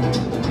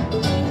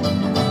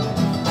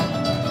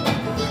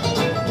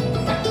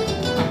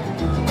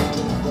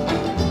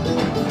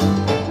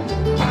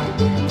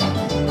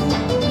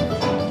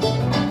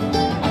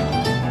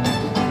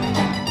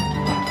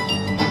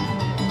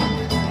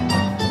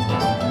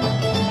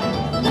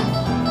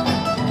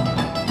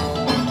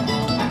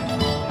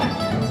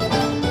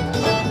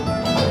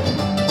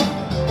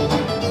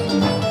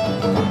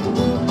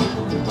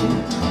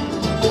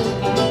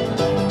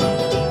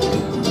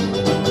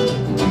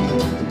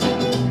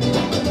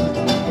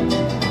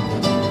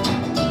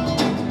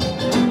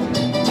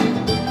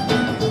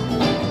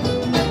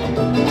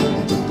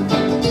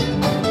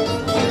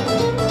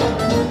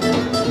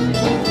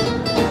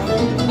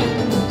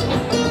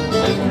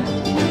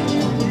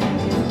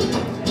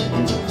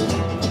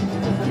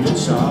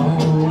 It's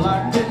all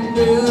I can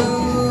do,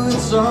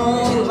 it's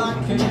all I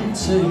can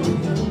say.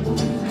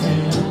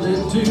 Can't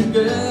live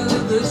together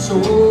this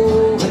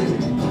whole way.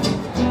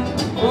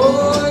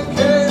 Oh, I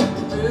can't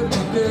live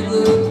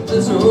together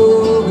this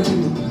whole way.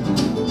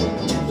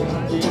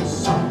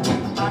 It's all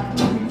I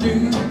can do,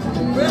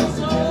 it's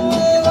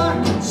all I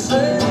can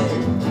say.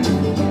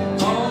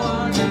 All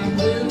I can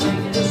live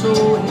this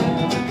whole way.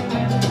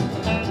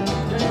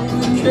 And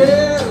we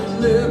can't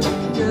live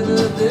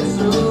together this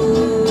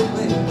whole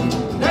way.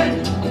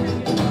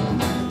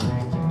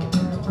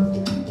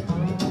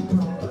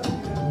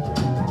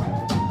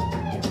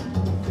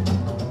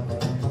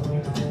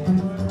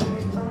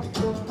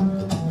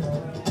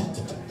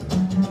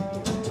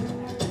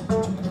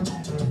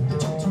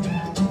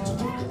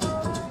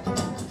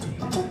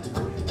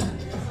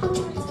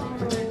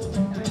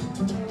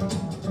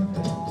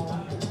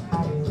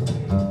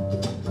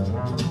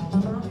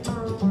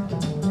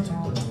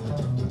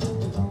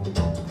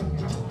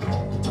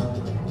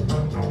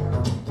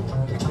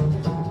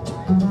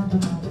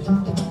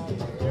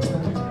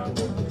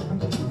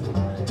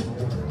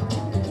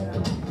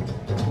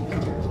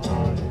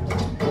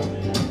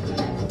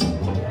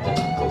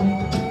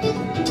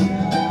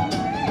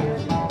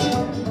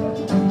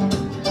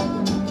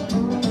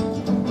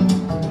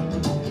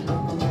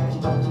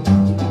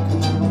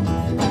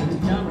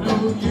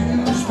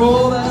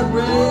 For that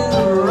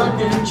red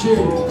rocking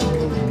chair,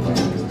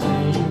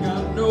 ain't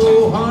got no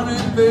honey,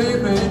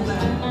 baby,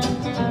 now.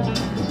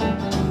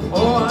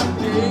 Oh, I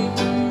ain't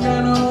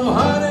got no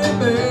honey,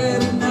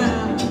 baby,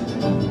 now.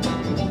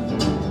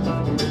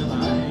 Well, I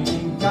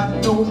ain't got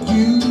no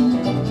use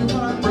to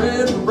my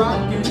red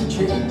rocking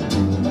chair.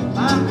 I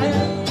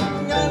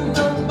ain't got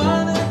no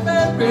money,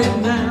 baby,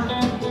 now.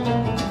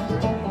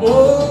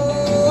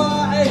 Oh,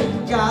 I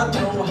ain't got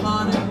no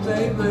honey,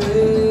 baby,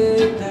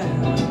 now.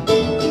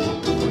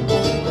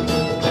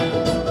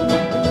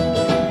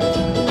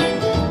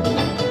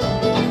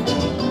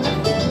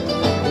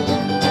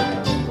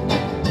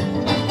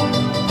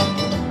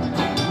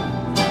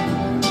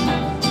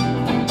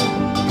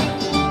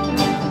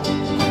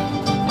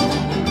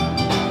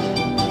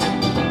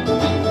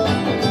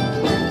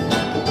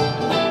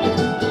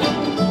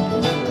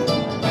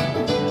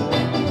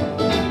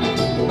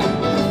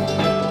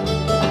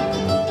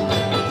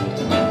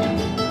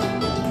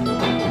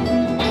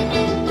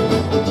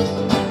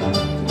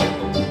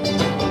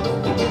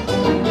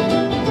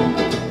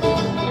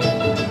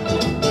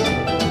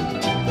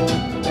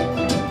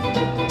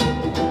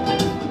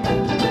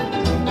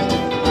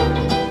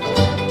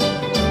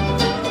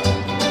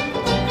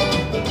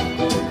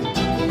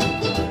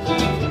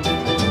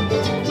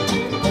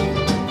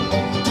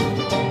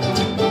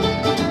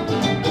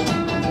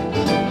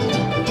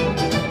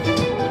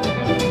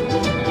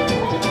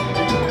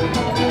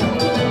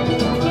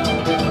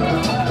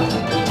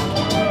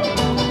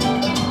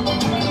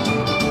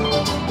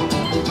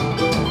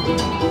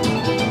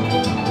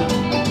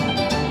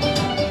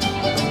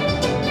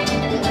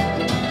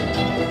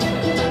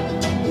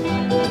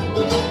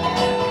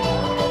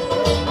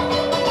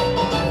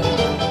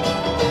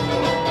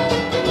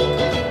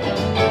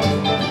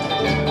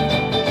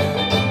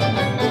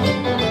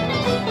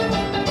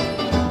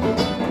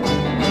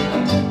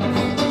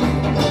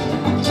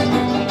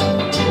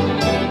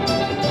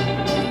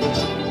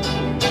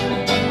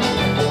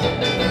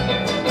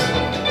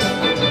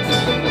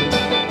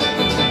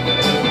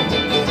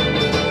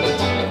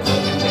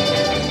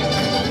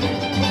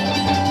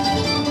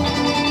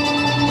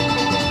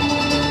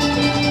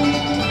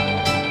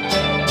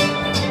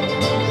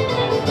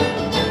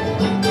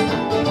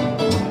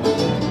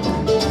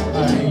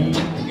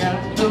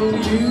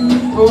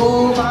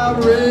 Oh, my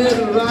red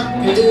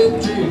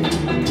rocket tree.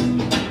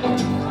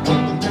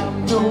 Got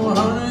no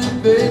honey,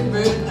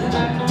 baby, now.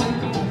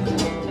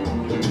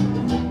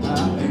 I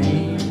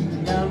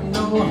ain't got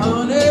no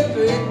honey,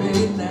 baby,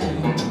 now.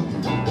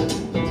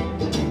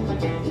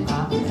 I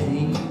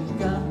ain't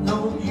got no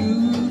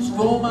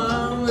for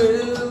my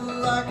real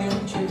rocking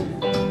chair.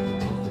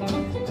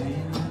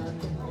 Ain't got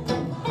no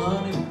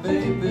honey,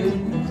 baby,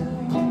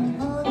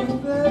 now. Honey,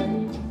 baby.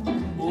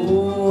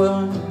 Oh,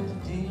 I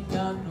ain't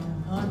got no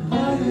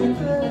honey,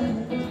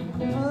 baby.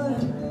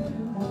 Honey,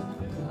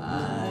 baby.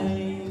 I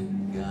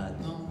ain't got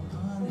no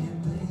honey,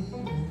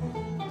 baby.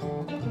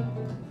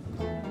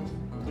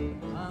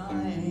 I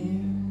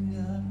ain't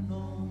got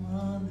no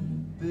honey,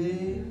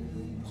 baby.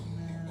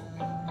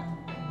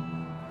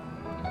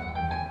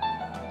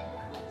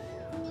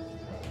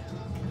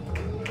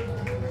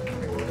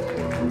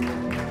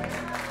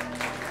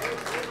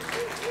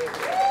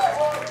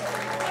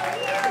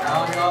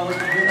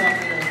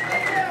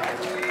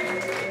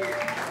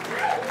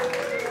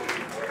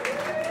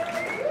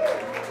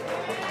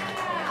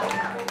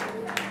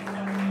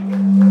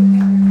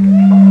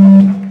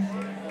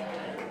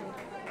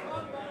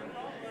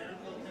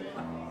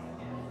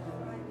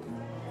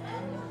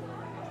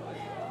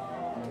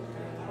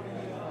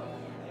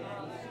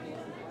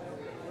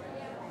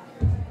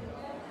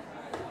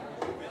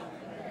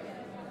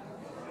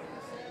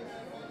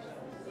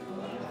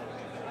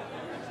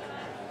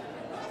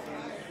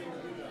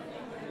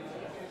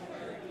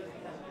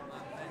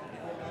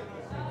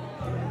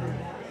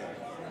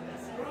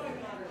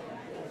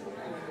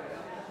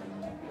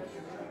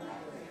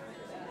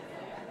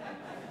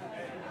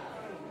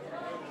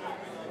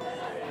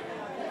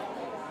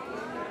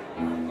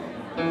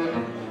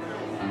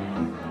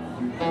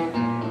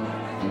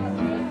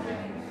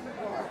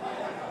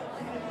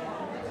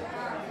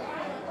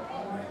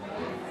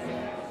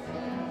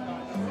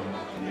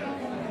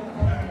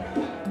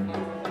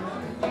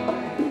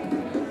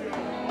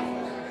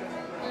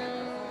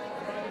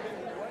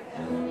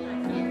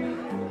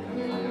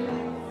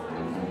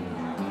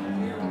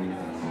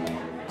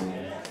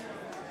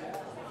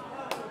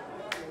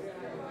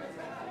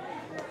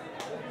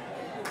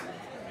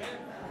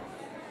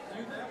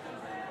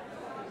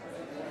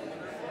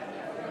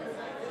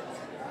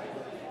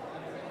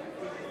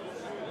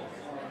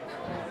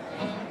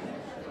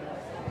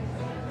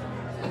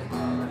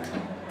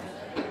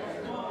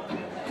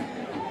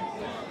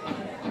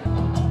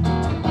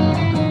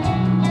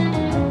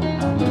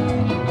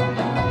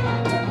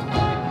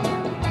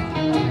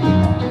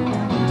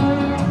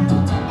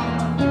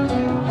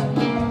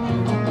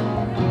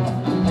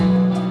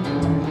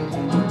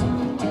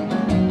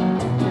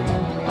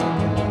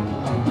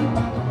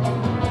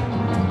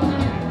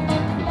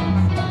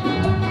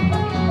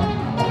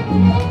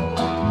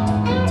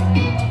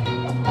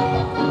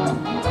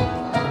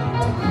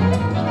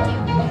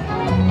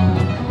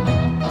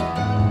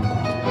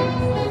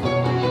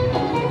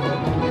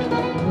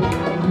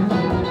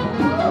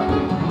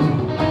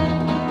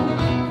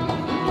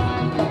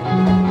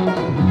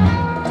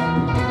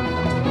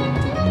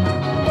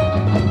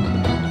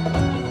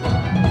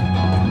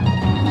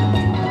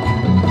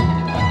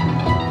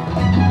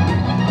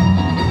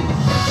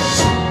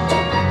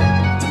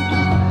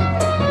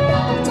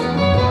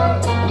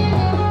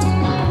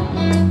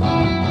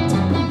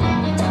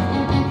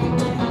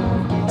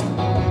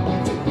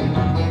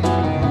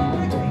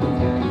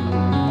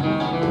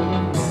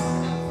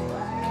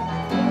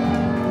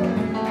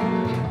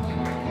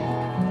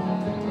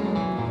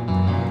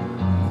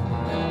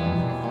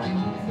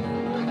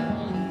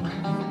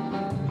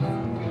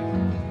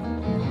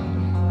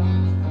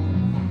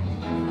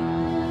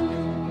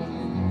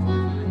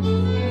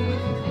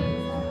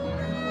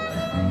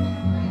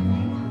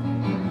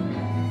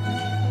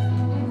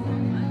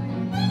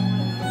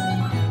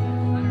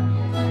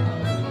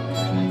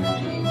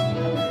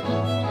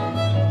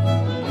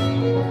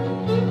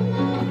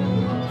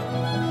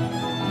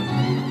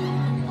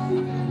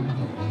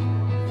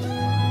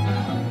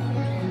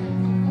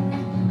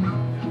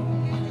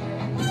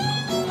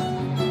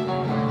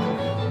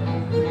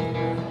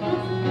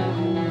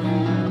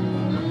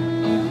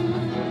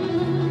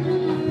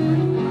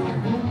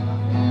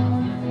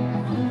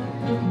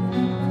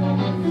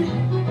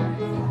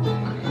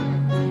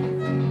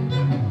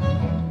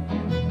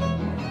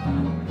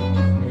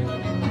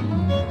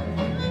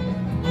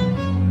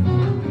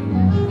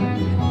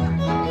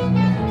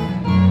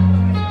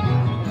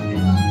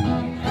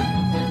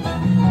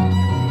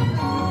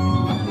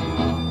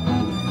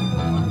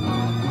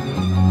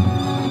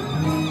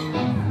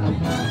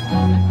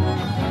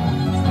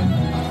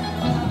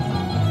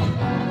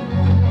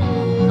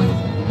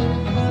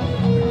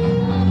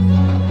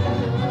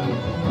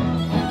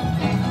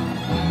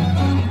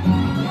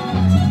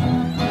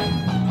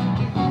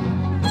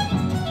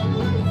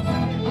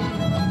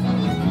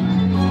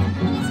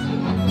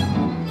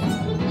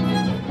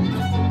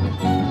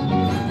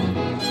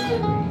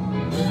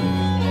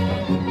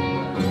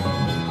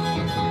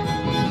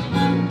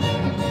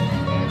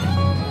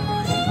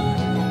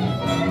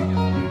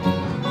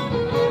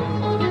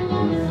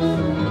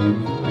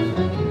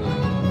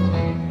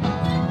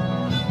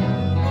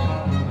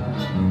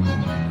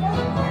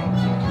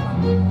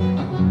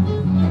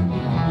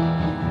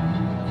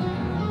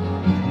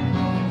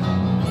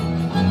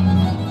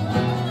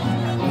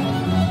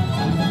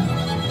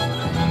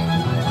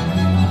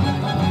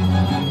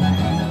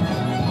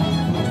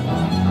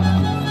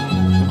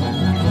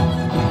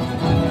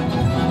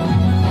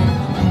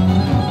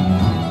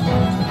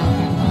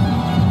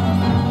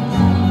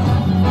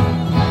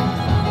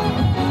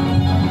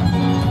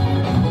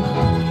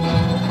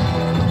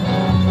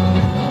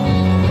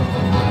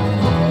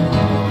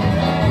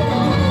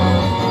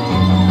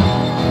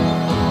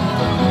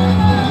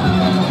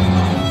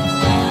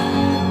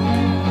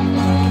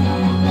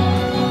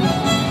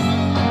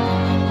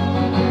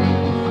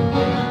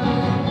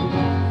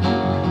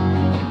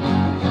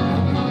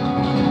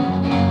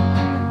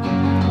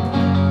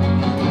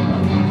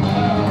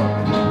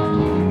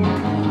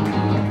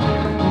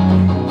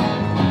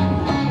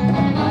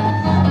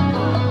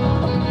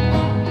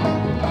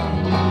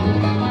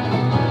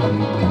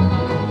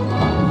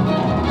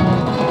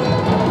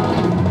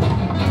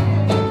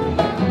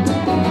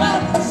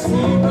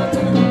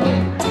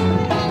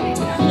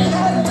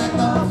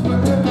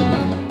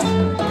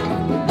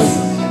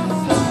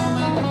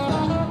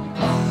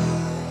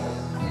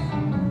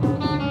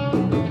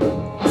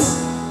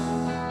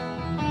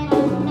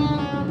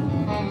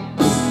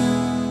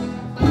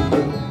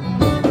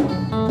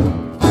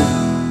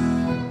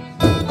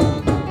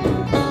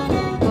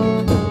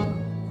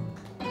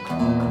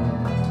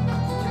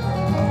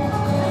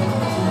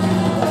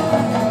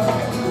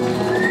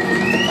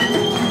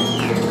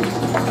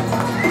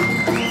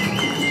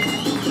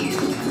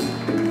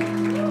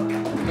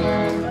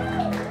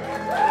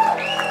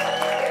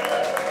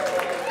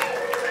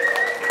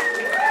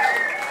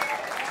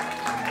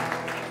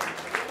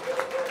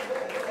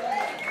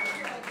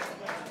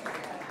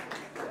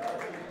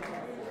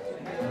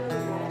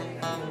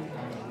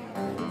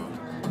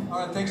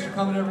 Thanks for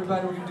coming,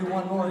 everybody. We're going to do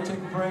one more, take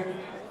a break.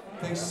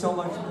 Thanks so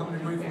much for coming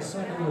to Grateful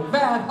Sunday with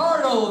Matt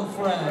Hartle and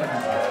friends.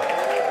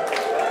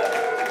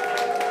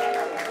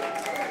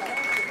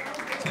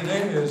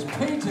 Today is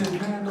Painted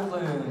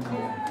Mandolin.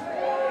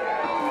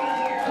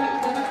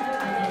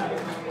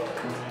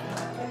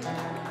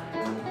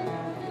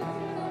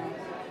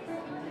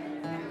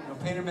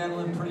 Painted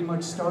Mandolin pretty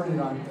much started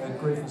on at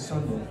Grateful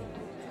Sunday.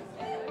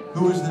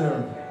 Who was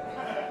there?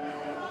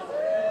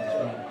 That's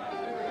right.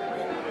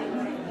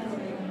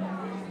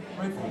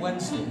 Grateful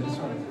Wednesday, that's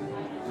right.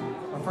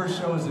 Our first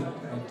show was a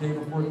day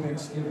before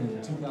Thanksgiving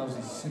in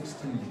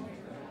 2016.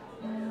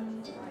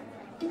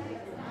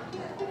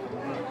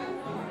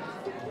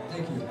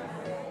 Thank you.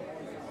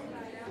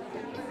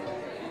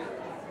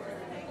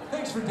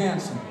 Thanks for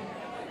dancing.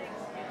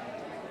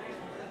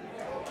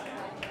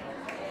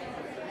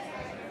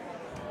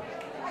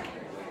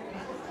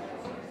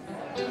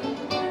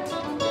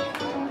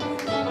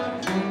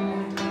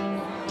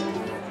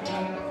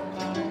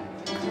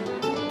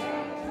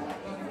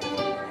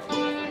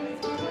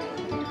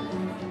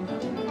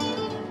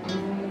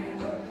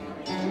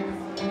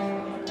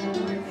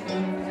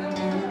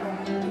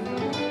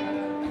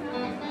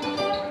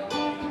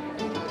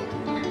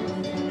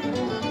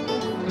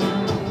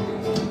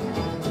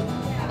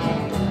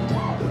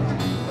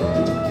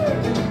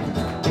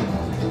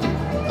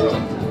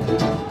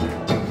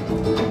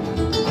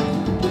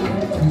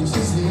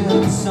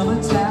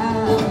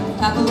 Summertime,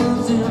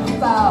 apples in the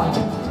fall.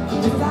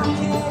 If I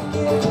can't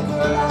get a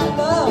girl I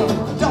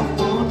love, don't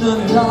want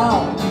none at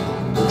all.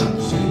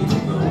 She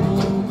go,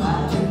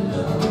 my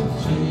love,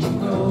 she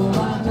go,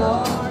 my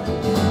Lord.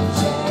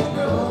 She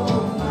go,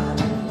 my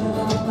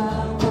love, my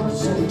Lord,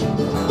 she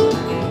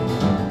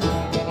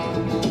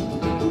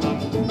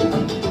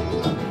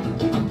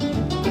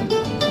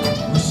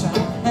wish I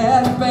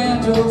had a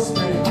banjo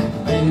string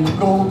made of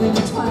golden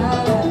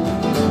twine.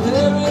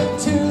 Every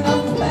tune I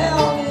play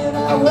on it, I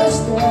wish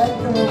that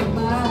girl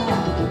mine.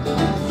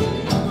 She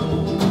go,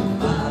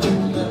 my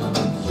love,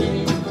 she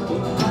go,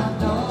 my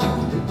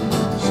Lord.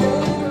 She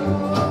go,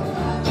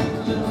 my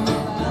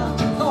love,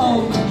 come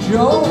on,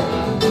 Joe.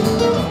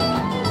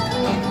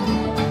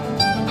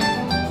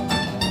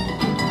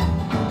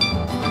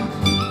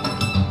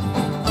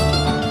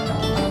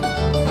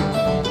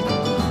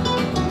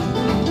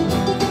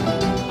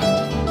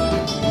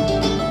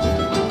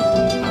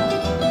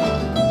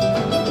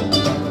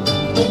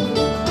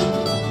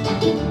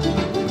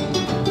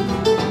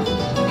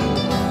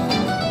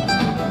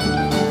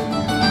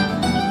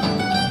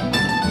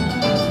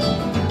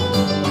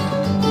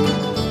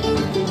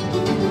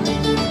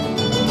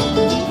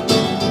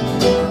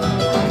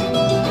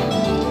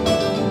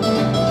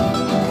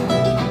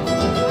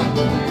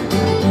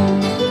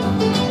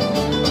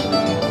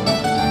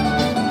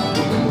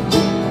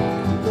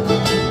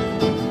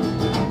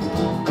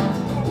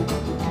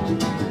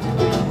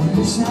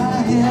 Wish I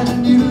had a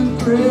new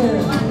prayer,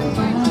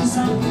 as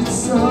I could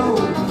sow.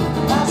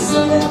 I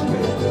saw that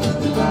prayer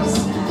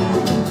last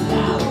night,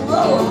 down the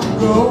road I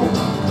go.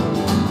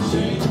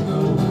 She go,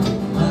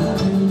 my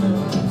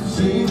love,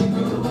 she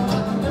go, my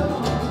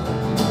love.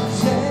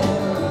 She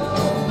go,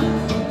 my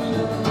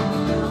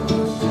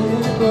love, she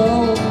go.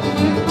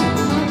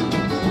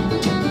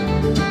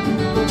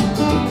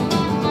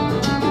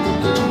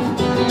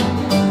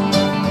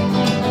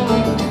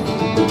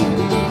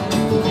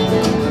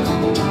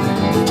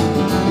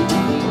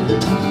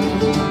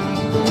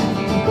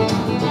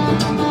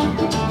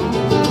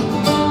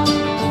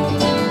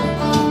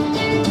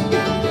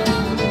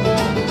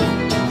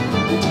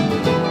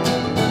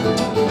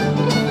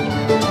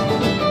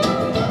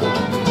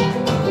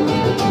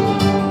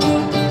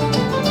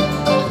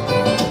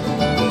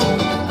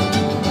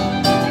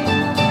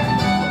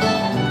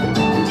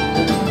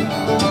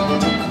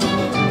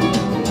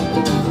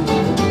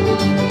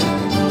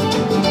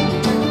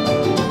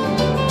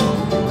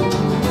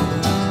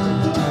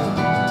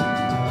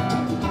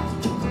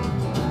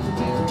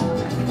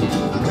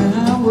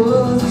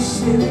 Was a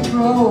shitty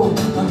road. I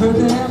heard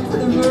them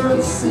pretty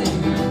birds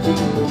sing.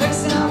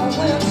 Next time I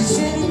went to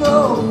Shitty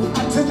Road, I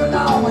took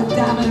along a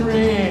diamond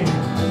ring.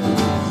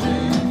 She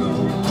go,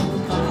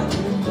 my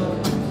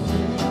love,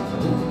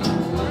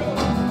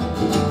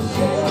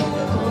 she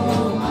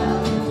go, my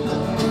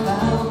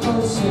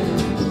love, she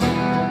go.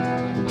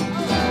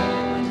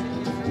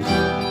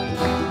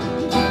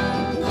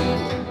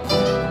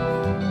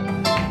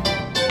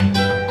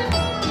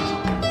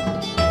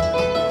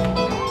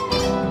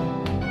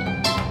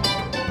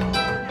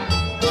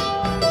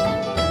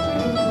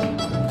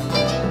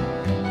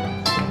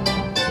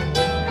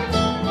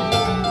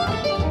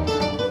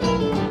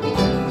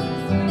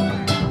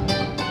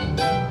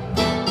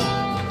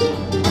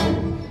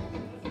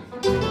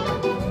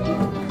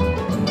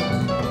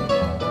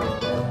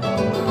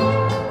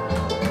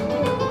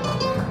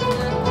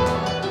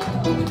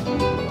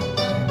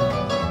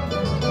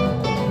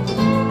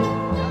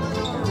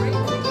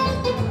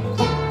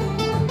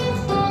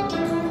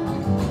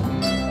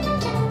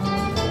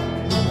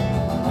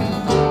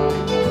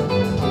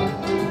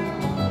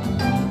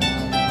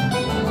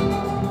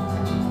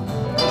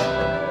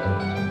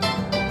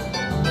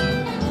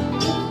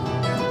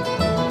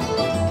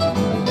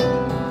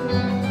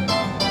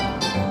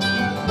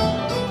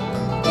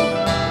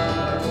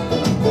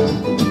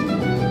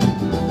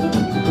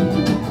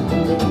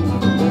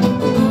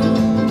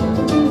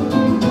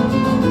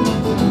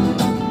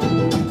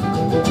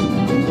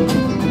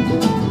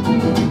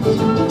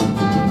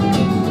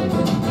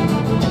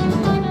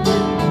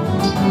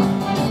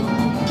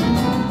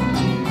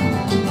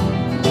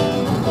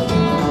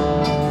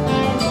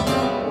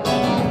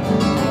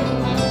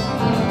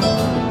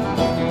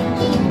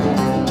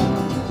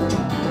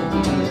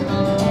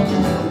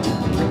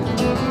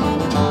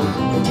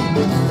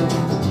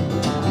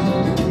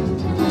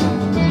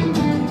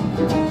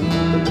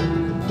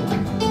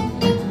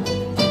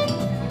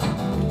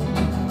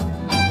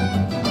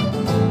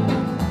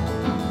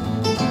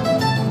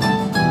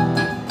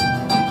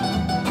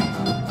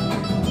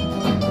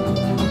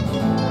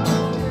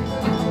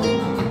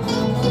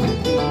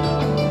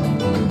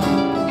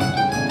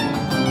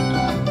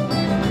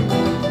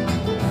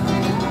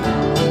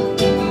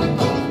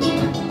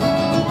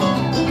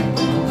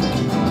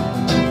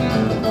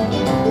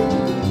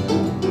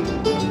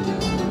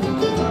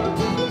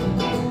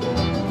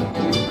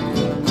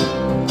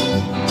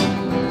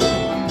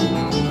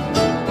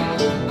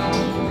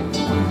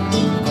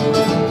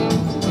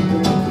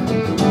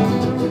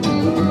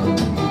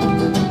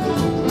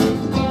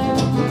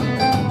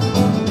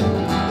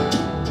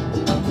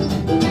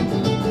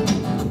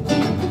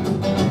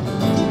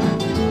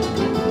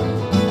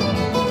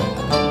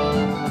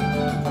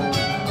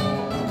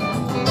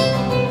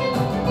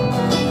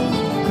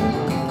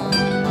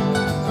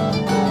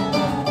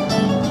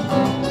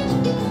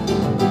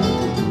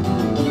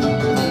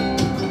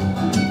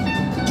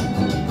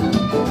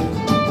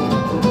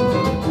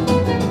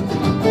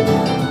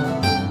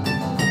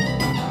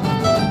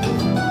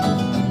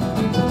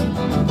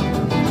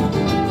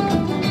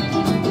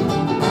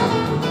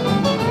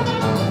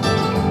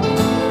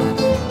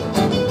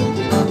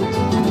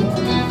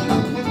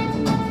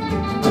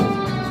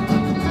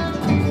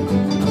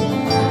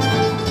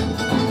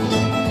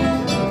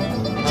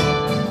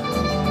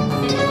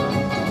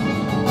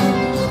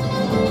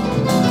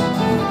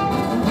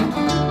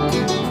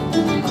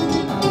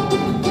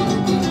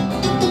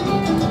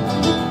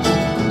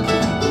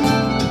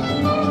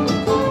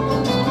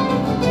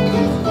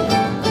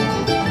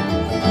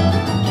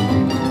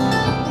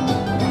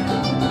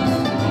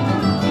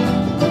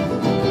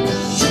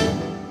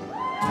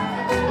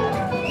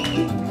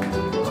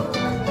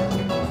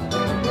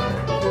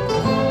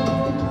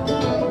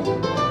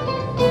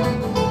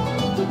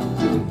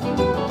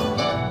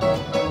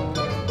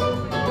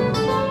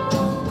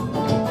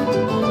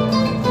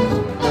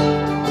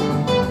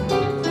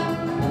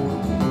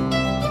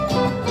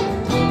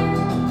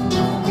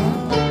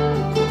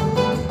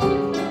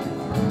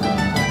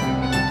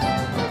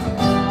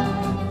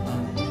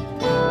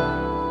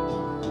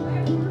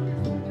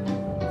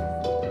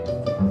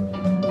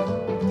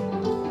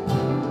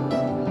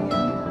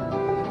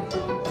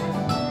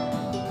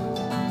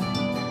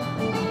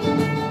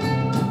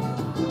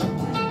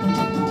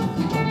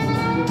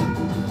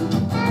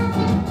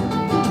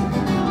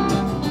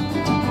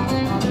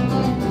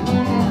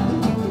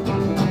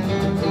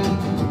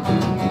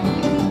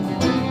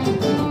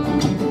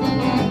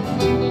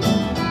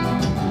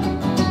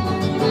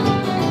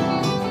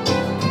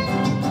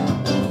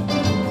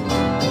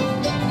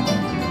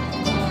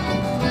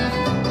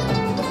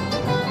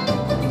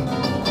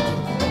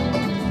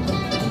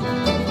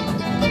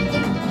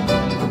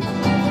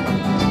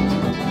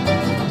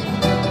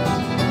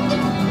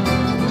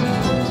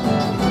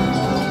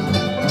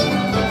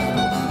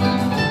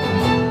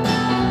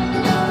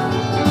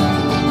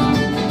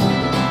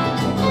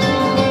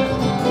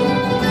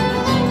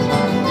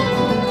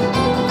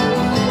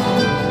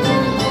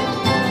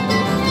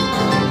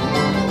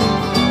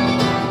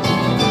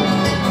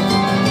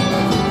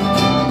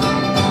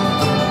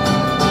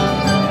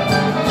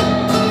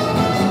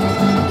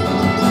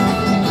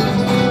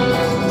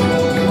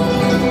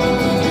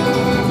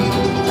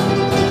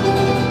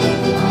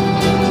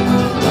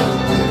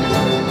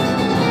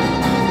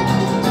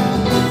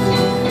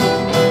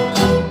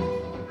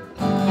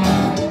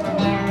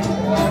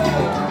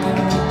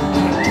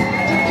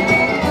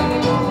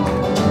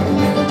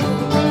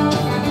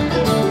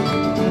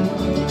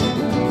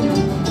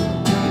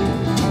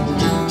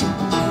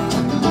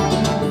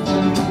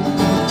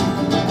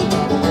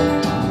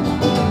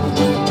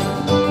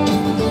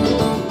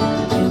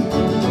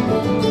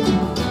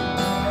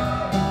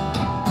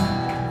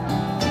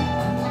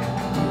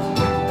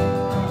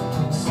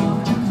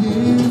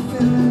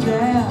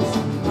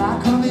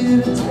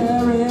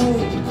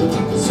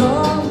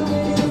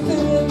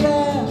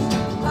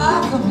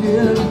 I'm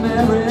here to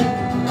marry.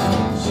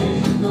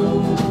 Shingo,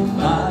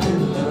 my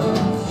little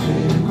love.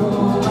 Shingo,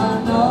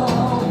 I know.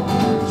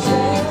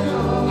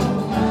 Shingo,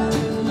 my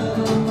little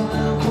love.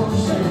 I'm for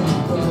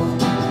Shingo.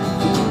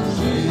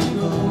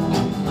 Shingo,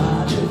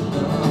 my little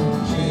love.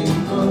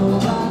 Shingo,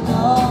 I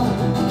know.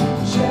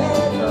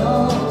 Shingo,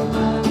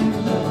 my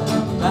little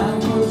love.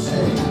 I'm for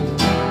Shingo.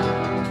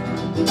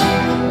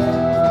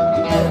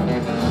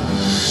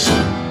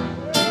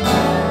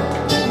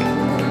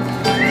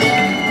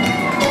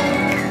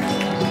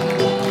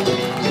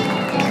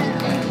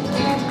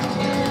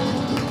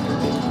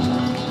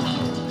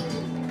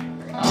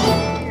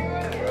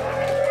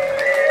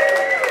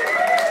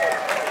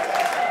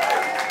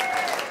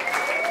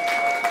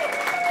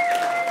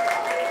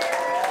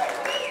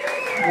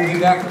 We'll be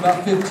back in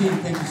about 15.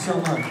 Thank you so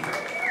much.